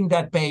 reading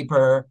that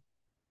paper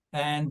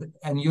and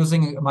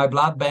using my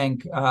blood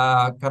bank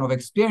kind of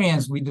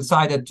experience, we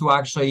decided to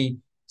actually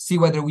see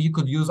whether we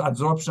could use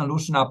adsorption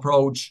elution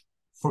approach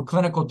for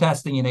clinical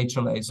testing in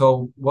HLA.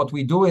 So what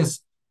we do is,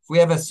 if we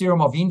have a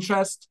serum of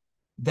interest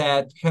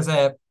that has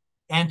a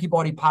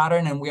antibody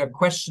pattern and we are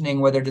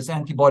questioning whether this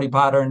antibody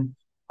pattern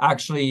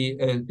actually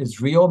is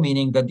real,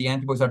 meaning that the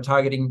antibodies are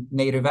targeting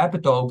native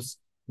epitopes,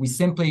 we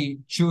simply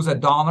choose a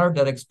donor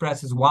that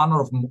expresses one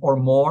or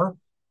more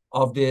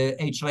of the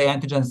HLA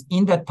antigens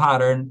in that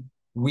pattern.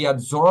 We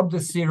absorb the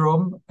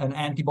serum and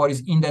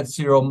antibodies in that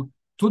serum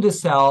to the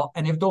cell.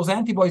 And if those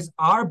antibodies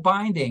are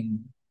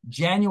binding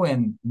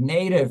genuine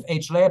native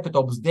HLA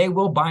epitopes, they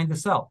will bind the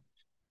cell.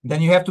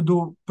 Then you have to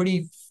do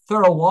pretty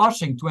thorough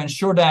washing to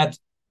ensure that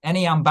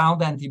any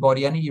unbound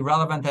antibody, any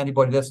irrelevant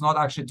antibody that's not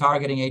actually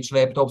targeting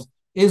HLA epitopes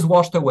is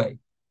washed away.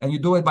 And you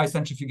do it by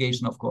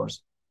centrifugation, of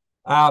course.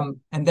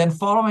 And then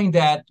following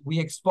that, we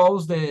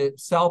expose the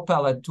cell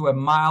pellet to a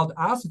mild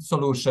acid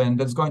solution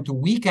that's going to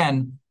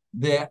weaken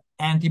the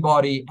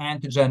antibody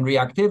antigen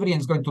reactivity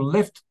and is going to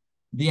lift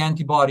the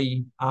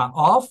antibody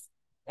off.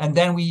 And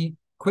then we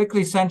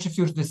quickly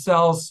centrifuge the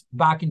cells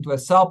back into a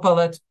cell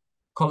pellet,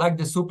 collect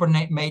the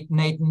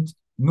supernatant,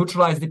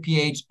 neutralize the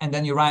pH, and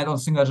then you run it on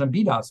single agent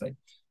bead assay.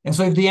 And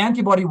so if the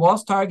antibody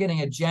was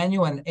targeting a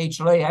genuine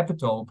HLA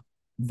epitope,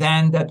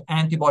 then that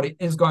antibody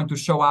is going to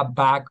show up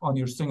back on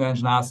your single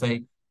agent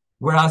assay.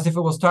 Whereas if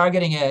it was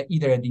targeting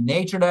either a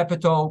denatured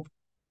epitope,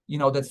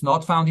 that's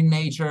not found in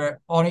nature,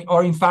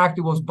 or in fact,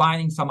 it was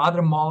binding some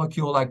other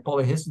molecule like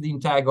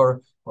polyhistidine tag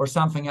or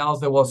something else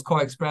that was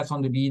co-expressed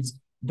on the beads,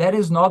 that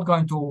is not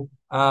going to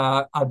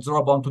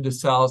absorb onto the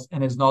cells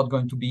and is not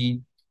going to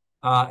be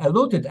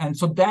eluted. And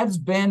so that's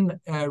been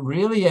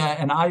really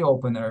an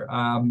eye-opener.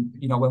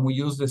 When we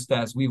use this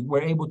test, we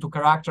were able to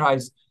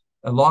characterize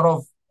a lot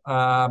of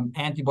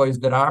antibodies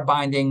that are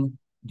binding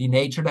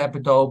denatured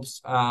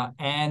epitopes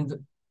and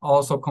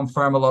also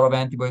confirm a lot of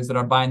antibodies that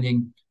are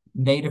binding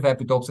native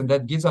epitopes. And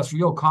that gives us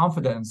real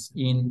confidence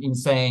in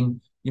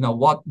saying,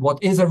 what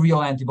is a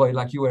real antibody,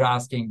 like you were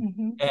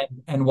asking,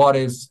 and what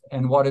is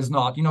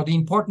not. The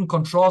important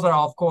controls are,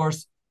 of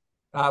course,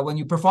 when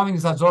you're performing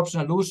this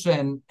adsorption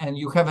elution and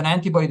you have an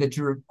antibody that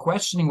you're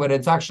questioning whether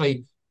it's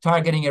actually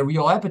targeting a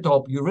real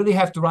epitope, you really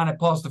have to run a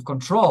positive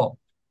control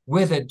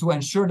with it to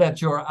ensure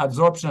that your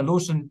adsorption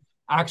elution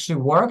actually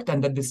worked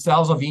and that the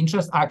cells of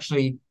interest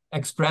actually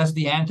express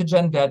the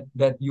antigen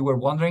that you were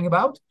wondering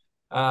about,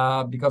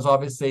 because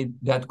obviously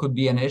that could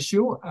be an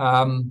issue.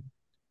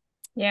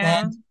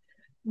 Yeah. And,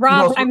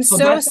 Rob, I'm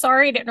so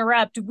sorry to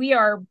interrupt. We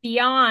are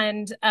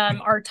beyond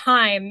our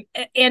time.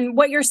 And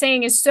what you're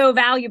saying is so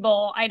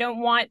valuable. I don't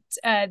want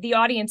the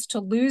audience to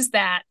lose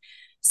that.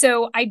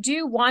 So I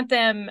do want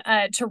them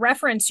to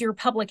reference your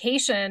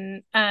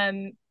publication.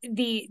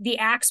 The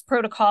ACTS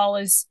protocol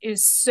is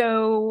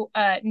so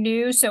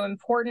new, so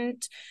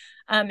important.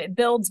 It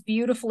builds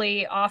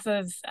beautifully off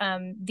of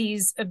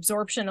these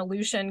absorption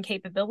elution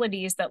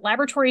capabilities that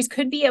laboratories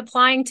could be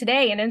applying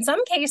today, and in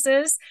some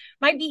cases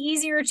might be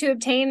easier to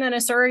obtain than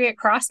a surrogate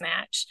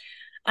crossmatch.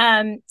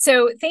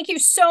 So thank you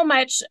so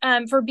much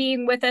for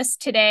being with us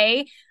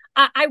today.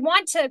 I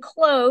want to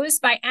close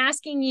by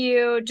asking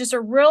you just a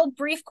real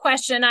brief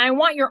question. I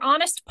want your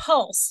honest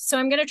pulse. So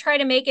I'm going to try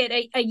to make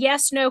it a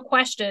yes/no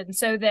question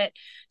so that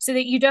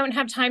you don't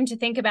have time to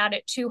think about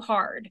it too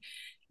hard.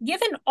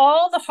 Given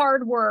all the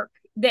hard work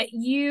that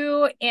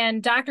you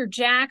and Dr.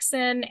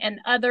 Jackson and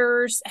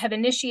others have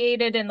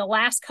initiated in the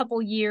last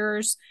couple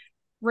years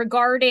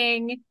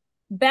regarding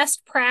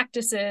best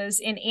practices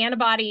in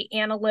antibody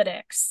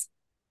analytics,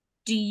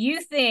 do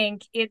you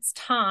think it's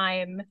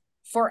time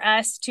for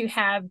us to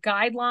have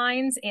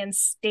guidelines and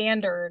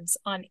standards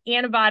on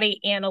antibody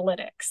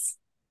analytics?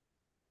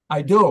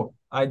 I do.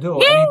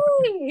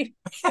 Yay!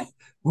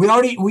 We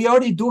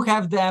already do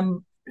have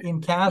them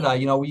in Canada.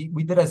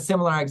 We did a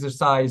similar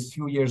exercise a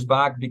few years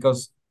back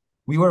because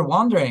we were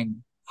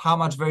wondering how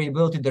much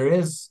variability there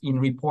is in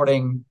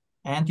reporting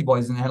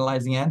antibodies and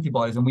analyzing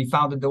antibodies. And we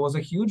found that there was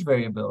a huge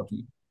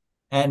variability.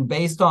 And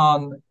based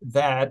on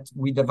that,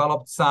 we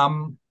developed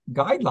some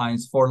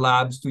guidelines for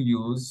labs to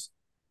use,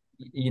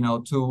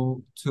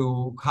 to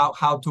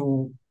how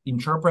to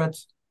interpret,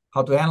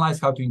 how to analyze,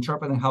 how to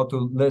interpret, and how to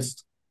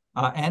list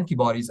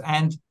antibodies.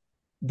 And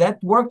that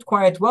worked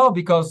quite well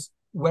because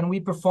when we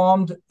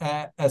performed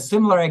a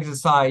similar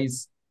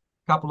exercise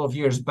couple of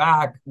years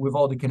back with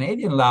all the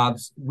Canadian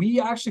labs, we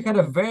actually had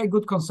a very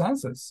good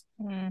consensus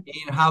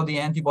in how the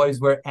antibodies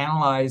were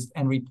analyzed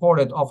and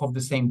reported off of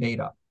the same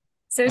data.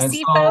 So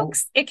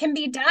folks, it can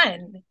be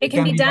done. It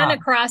can be done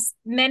across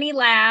many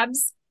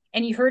labs,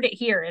 and you heard it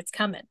here. It's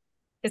coming.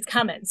 It's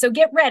coming. So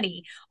get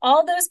ready.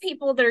 All those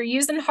people that are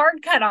using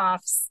hard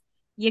cutoffs,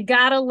 you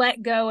got to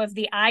let go of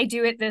the I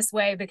do it this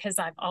way because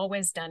I've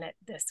always done it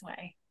this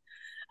way.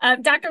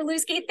 Dr.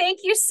 Liwski, thank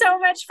you so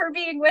much for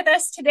being with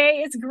us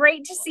today. It's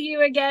great to see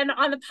you again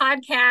on the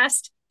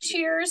podcast.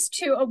 Cheers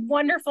to a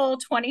wonderful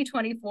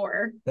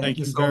 2024. Thank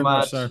you so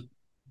much. Sir.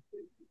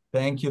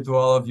 Thank you to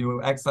all of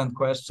you. Excellent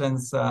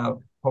questions.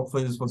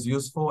 Hopefully this was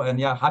useful. And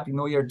yeah, Happy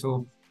New Year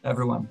to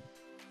everyone.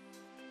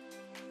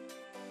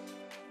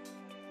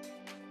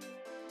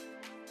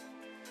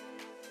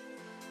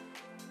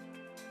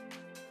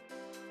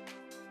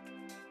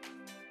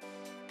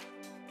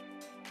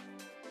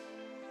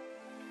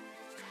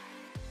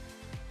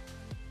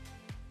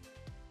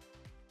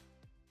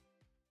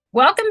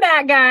 Welcome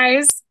back,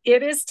 guys.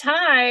 It is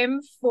time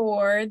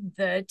for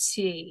the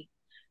tea,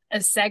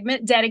 a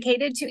segment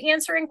dedicated to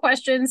answering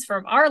questions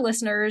from our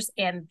listeners.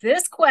 And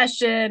this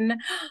question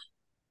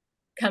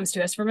comes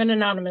to us from an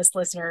anonymous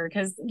listener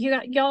because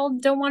y'all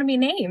don't want to be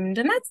named,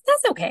 and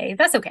that's okay.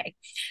 That's okay.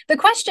 The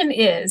question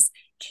is,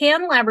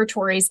 can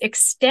laboratories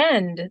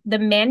extend the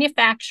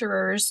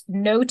manufacturer's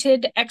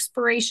noted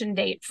expiration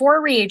date for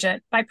a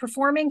reagent by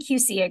performing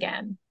QC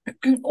again,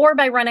 or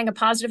by running a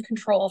positive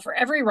control for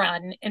every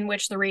run in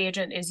which the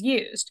reagent is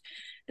used?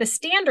 The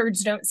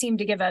standards don't seem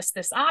to give us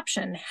this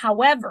option.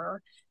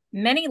 However,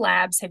 many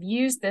labs have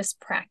used this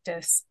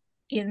practice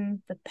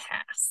in the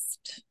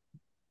past.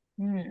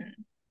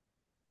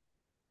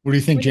 What do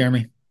you think,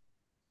 Jeremy?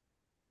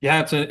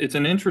 Yeah, it's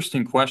an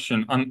interesting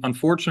question.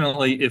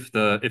 Unfortunately, if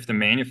the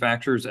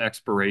manufacturer's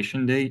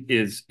expiration date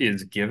is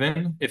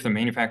given, if the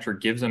manufacturer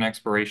gives an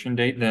expiration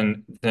date,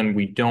 then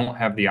we don't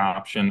have the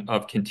option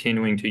of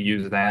continuing to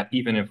use that,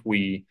 even if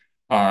we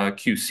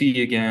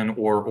QC again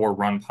or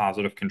run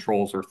positive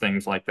controls or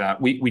things like that.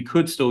 We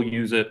could still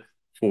use it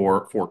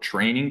for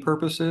training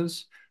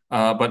purposes,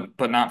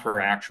 but not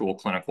for actual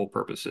clinical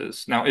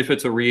purposes. Now, if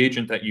it's a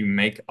reagent that you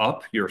make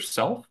up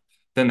yourself,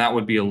 then that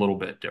would be a little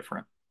bit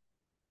different.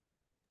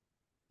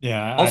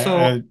 Yeah, Also,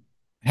 I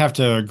have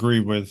to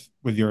agree with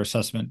your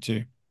assessment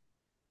too.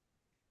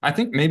 I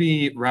think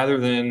maybe rather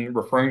than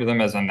referring to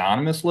them as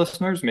anonymous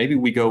listeners, maybe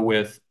we go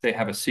with they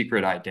have a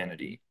secret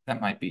identity.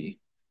 That might be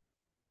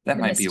a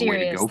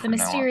way to go from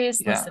now on. The mysterious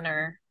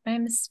listener, my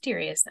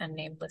mysterious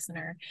unnamed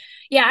listener.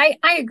 Yeah,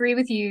 I agree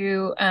with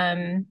you,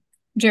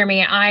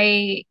 Jeremy.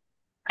 I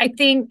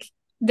think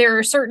there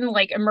are certain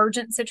like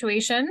emergent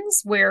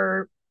situations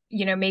where,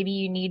 you know, maybe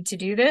you need to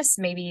do this.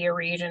 Maybe a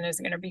reagent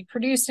isn't going to be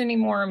produced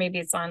anymore. Maybe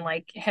it's on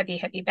like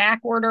heavy back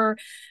order.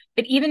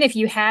 But even if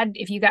you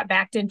got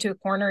backed into a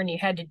corner and you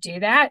had to do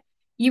that,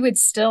 you would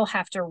still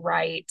have to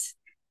write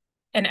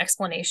an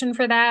explanation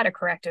for that, a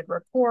corrected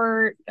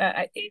report.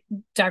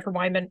 Dr.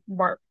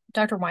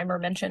 Weimer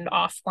mentioned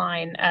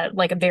offline,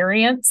 like a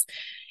variance,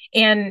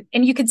 and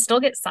you could still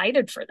get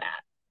cited for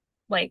that.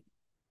 Like,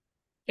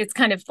 it's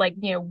kind of like,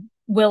 you know,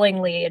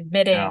 willingly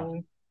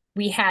admitting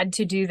we had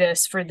to do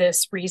this for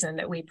this reason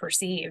that we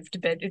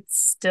perceived, but it's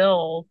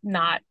still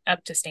not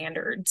up to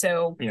standard.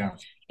 So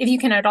if you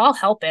can at all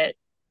help it,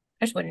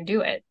 I just wouldn't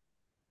do it.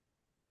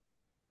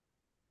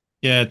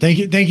 Yeah, thank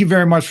you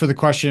very much for the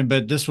question,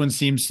 but this one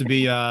seems to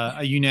be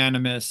a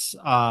unanimous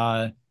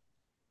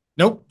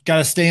nope, got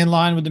to stay in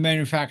line with the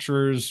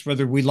manufacturers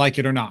whether we like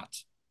it or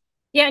not.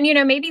 Yeah, and you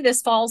know, maybe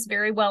this falls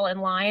very well in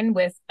line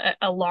with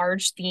a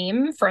large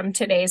theme from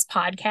today's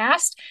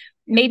podcast.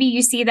 Maybe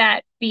you see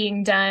that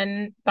being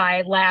done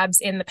by labs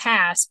in the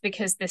past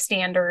because the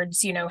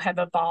standards, you know, have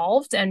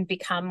evolved and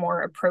become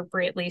more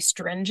appropriately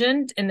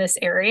stringent in this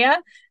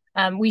area.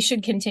 We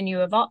should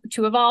continue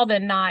to evolve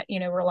and not, you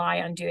know,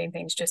 rely on doing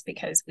things just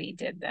because we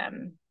did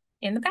them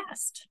in the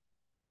past.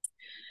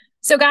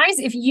 So guys,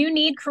 if you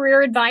need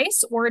career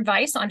advice or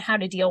advice on how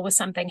to deal with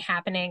something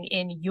happening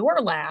in your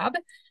lab,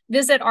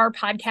 visit our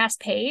podcast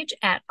page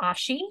at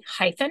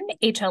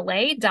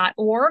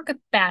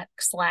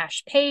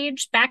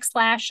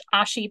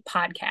ashi-hla.org/page/Ashi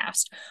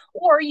podcast.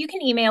 Or you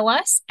can email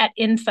us at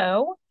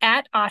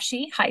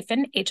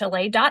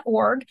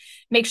info@ashi-hla.org.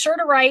 Make sure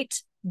to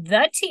write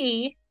the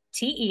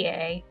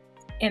TEA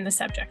in the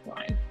subject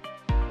line.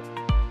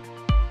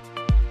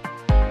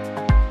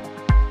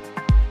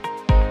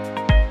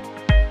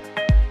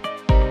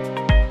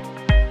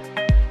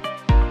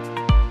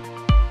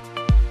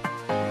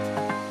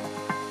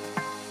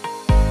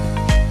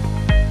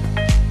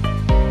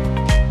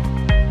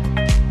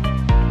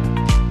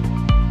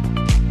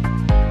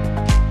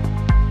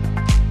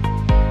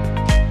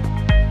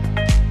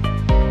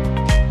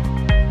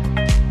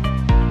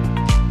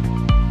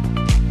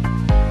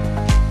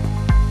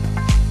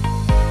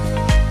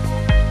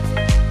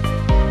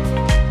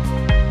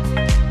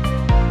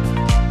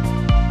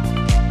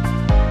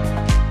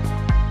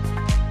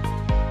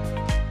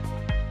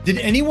 Did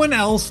anyone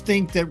else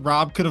think that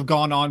Rob could have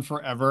gone on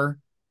forever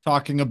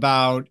talking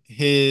about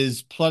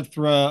his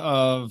plethora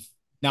of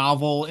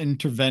novel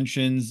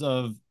interventions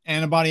of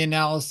antibody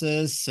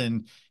analysis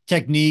and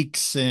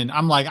techniques? And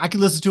I'm like, I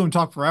could listen to him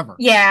talk forever.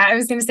 Yeah, I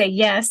was going to say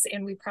yes,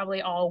 and we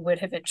probably all would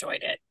have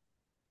enjoyed it.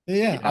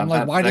 Yeah, I'm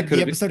like, why did the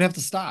episode have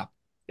to stop?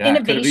 Yeah,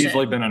 it could have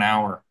easily been an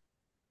hour.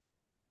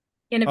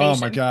 Innovation. Oh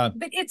my God.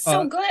 But it's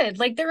so good.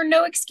 Like, there are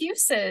no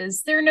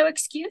excuses.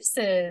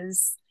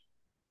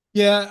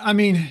 Yeah, I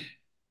mean,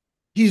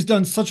 he's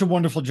done such a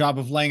wonderful job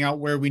of laying out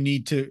where we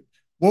need to,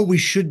 what we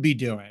should be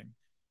doing.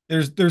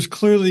 There's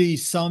clearly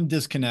some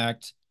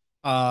disconnect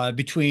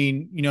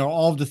between, you know,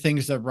 all of the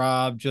things that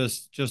Rob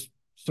just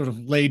sort of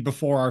laid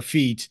before our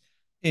feet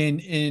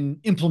in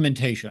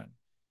implementation.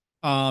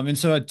 And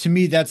so to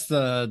me, that's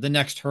the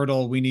next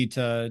hurdle we need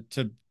to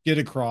get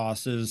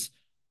across is,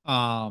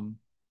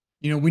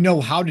 we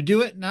know how to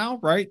do it now,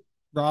 right?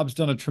 Rob's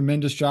done a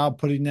tremendous job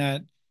putting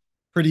that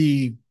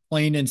pretty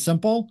plain and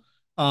simple.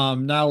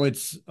 Now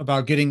it's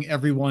about getting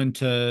everyone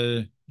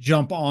to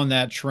jump on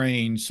that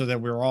train so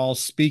that we're all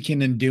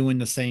speaking and doing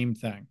the same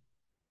thing.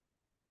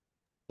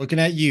 Looking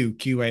at you,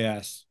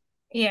 QAS.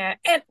 Yeah.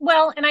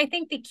 And I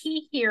think the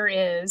key here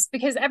is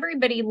because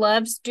everybody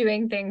loves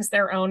doing things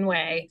their own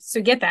way.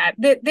 So get that.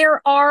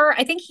 There are,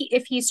 I think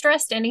if he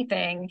stressed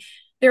anything,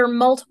 there are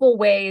multiple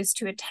ways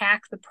to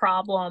attack the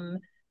problem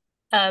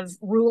of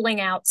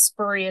ruling out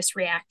spurious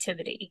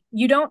reactivity.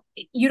 You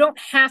don't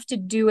have to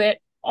do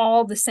it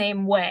all the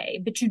same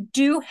way, but you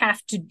do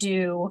have to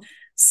do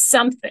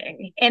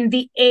something. And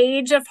the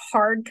age of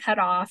hard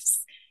cutoffs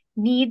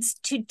needs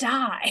to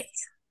die.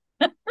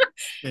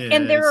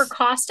 And there are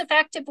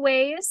cost-effective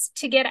ways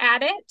to get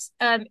at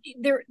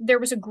it. There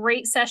was a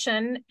great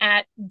session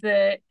at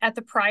the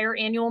prior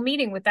annual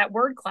meeting with that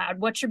word cloud.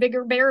 What's your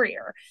bigger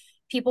barrier?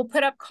 People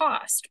put up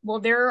cost. Well,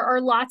 there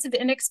are lots of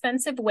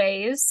inexpensive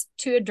ways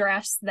to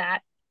address that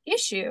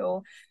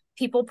issue.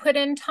 People put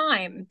in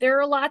time. There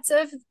are lots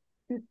of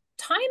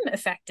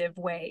time-effective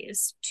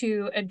ways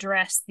to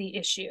address the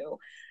issue.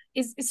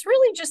 It's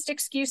really just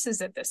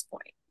excuses at this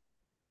point.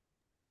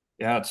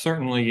 Yeah, it's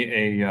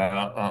certainly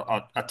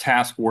a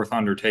task worth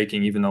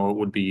undertaking, even though it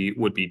would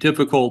be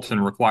difficult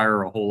and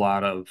require a whole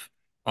lot of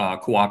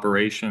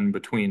cooperation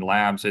between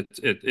labs.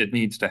 It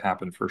needs to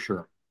happen for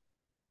sure.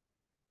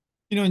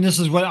 And this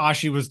is what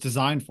ASHI was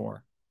designed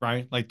for,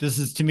 right? Like this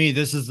is, to me,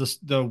 this is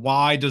the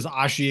why does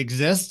ASHI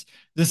exist?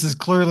 This is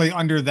clearly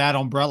under that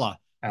umbrella.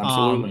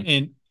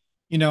 Absolutely.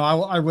 And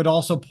I would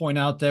also point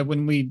out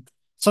that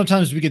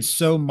sometimes we get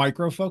so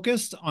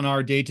micro-focused on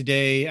our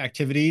day-to-day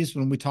activities.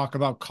 When we talk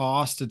about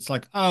cost, it's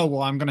like, oh,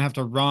 well, I'm going to have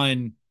to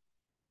run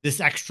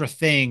this extra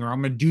thing, or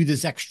I'm going to do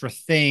this extra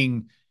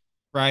thing,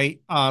 right?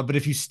 But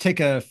if you take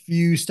a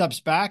few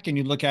steps back and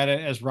you look at it,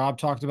 as Rob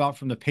talked about,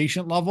 from the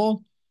patient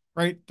level,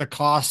 right? The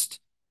cost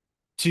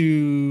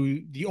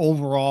to the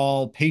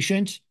overall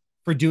patient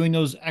for doing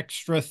those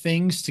extra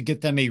things to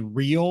get them a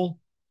real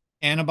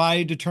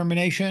antibody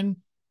determination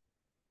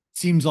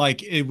seems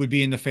like it would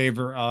be in the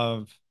favor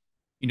of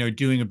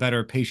doing a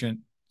better patient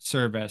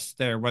service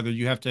there, whether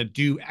you have to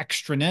do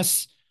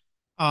extraness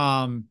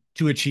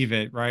to achieve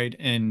it, right?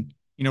 And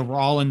we're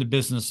all in the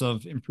business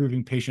of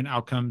improving patient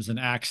outcomes and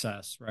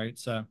access, right?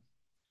 So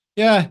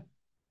yeah,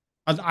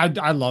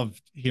 I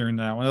loved hearing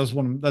that one.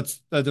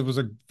 That was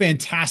a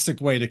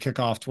fantastic way to kick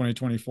off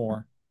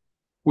 2024.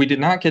 We did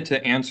not get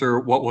to answer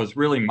what was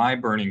really my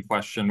burning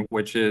question,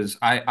 which is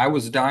I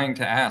was dying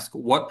to ask,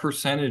 what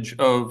percentage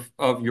of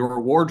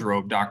your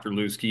wardrobe, Dr.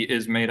 Liwski,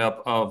 is made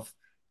up of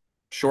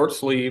short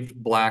sleeve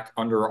black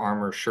Under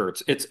Armour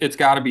shirts? It's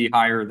got to be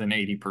higher than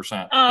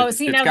 80%. Oh, It's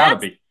got to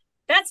be.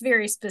 That's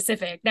very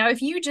specific. Now,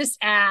 if you just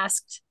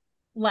asked,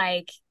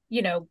 like,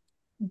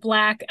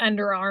 black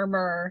Under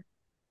Armour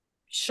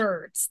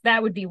shirts,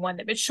 that would be one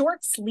but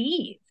short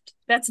sleeved,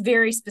 that's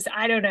very specific.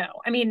 I don't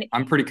know. I mean,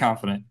 I'm pretty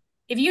confident.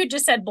 If you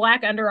just said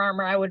black Under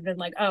Armour, I would have been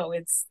like, oh,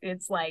 it's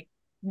like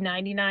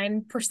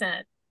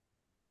 99%.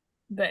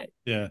 But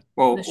yeah,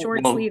 the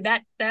short sleeve,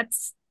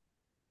 that's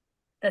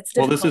difficult.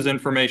 Well, this is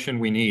information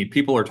we need.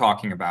 People are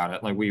talking about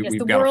it. Like we've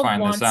got to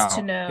find this out.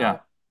 To know. Yeah.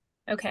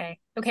 Okay.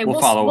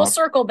 We'll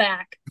circle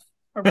back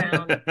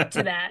around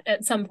to that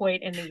at some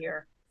point in the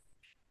year.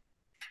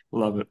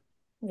 Love it.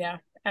 Yeah,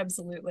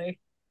 absolutely.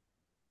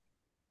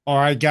 All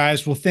right,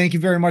 guys. Well, thank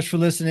you very much for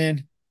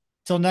listening.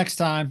 Till next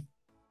time.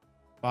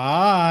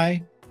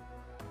 Bye.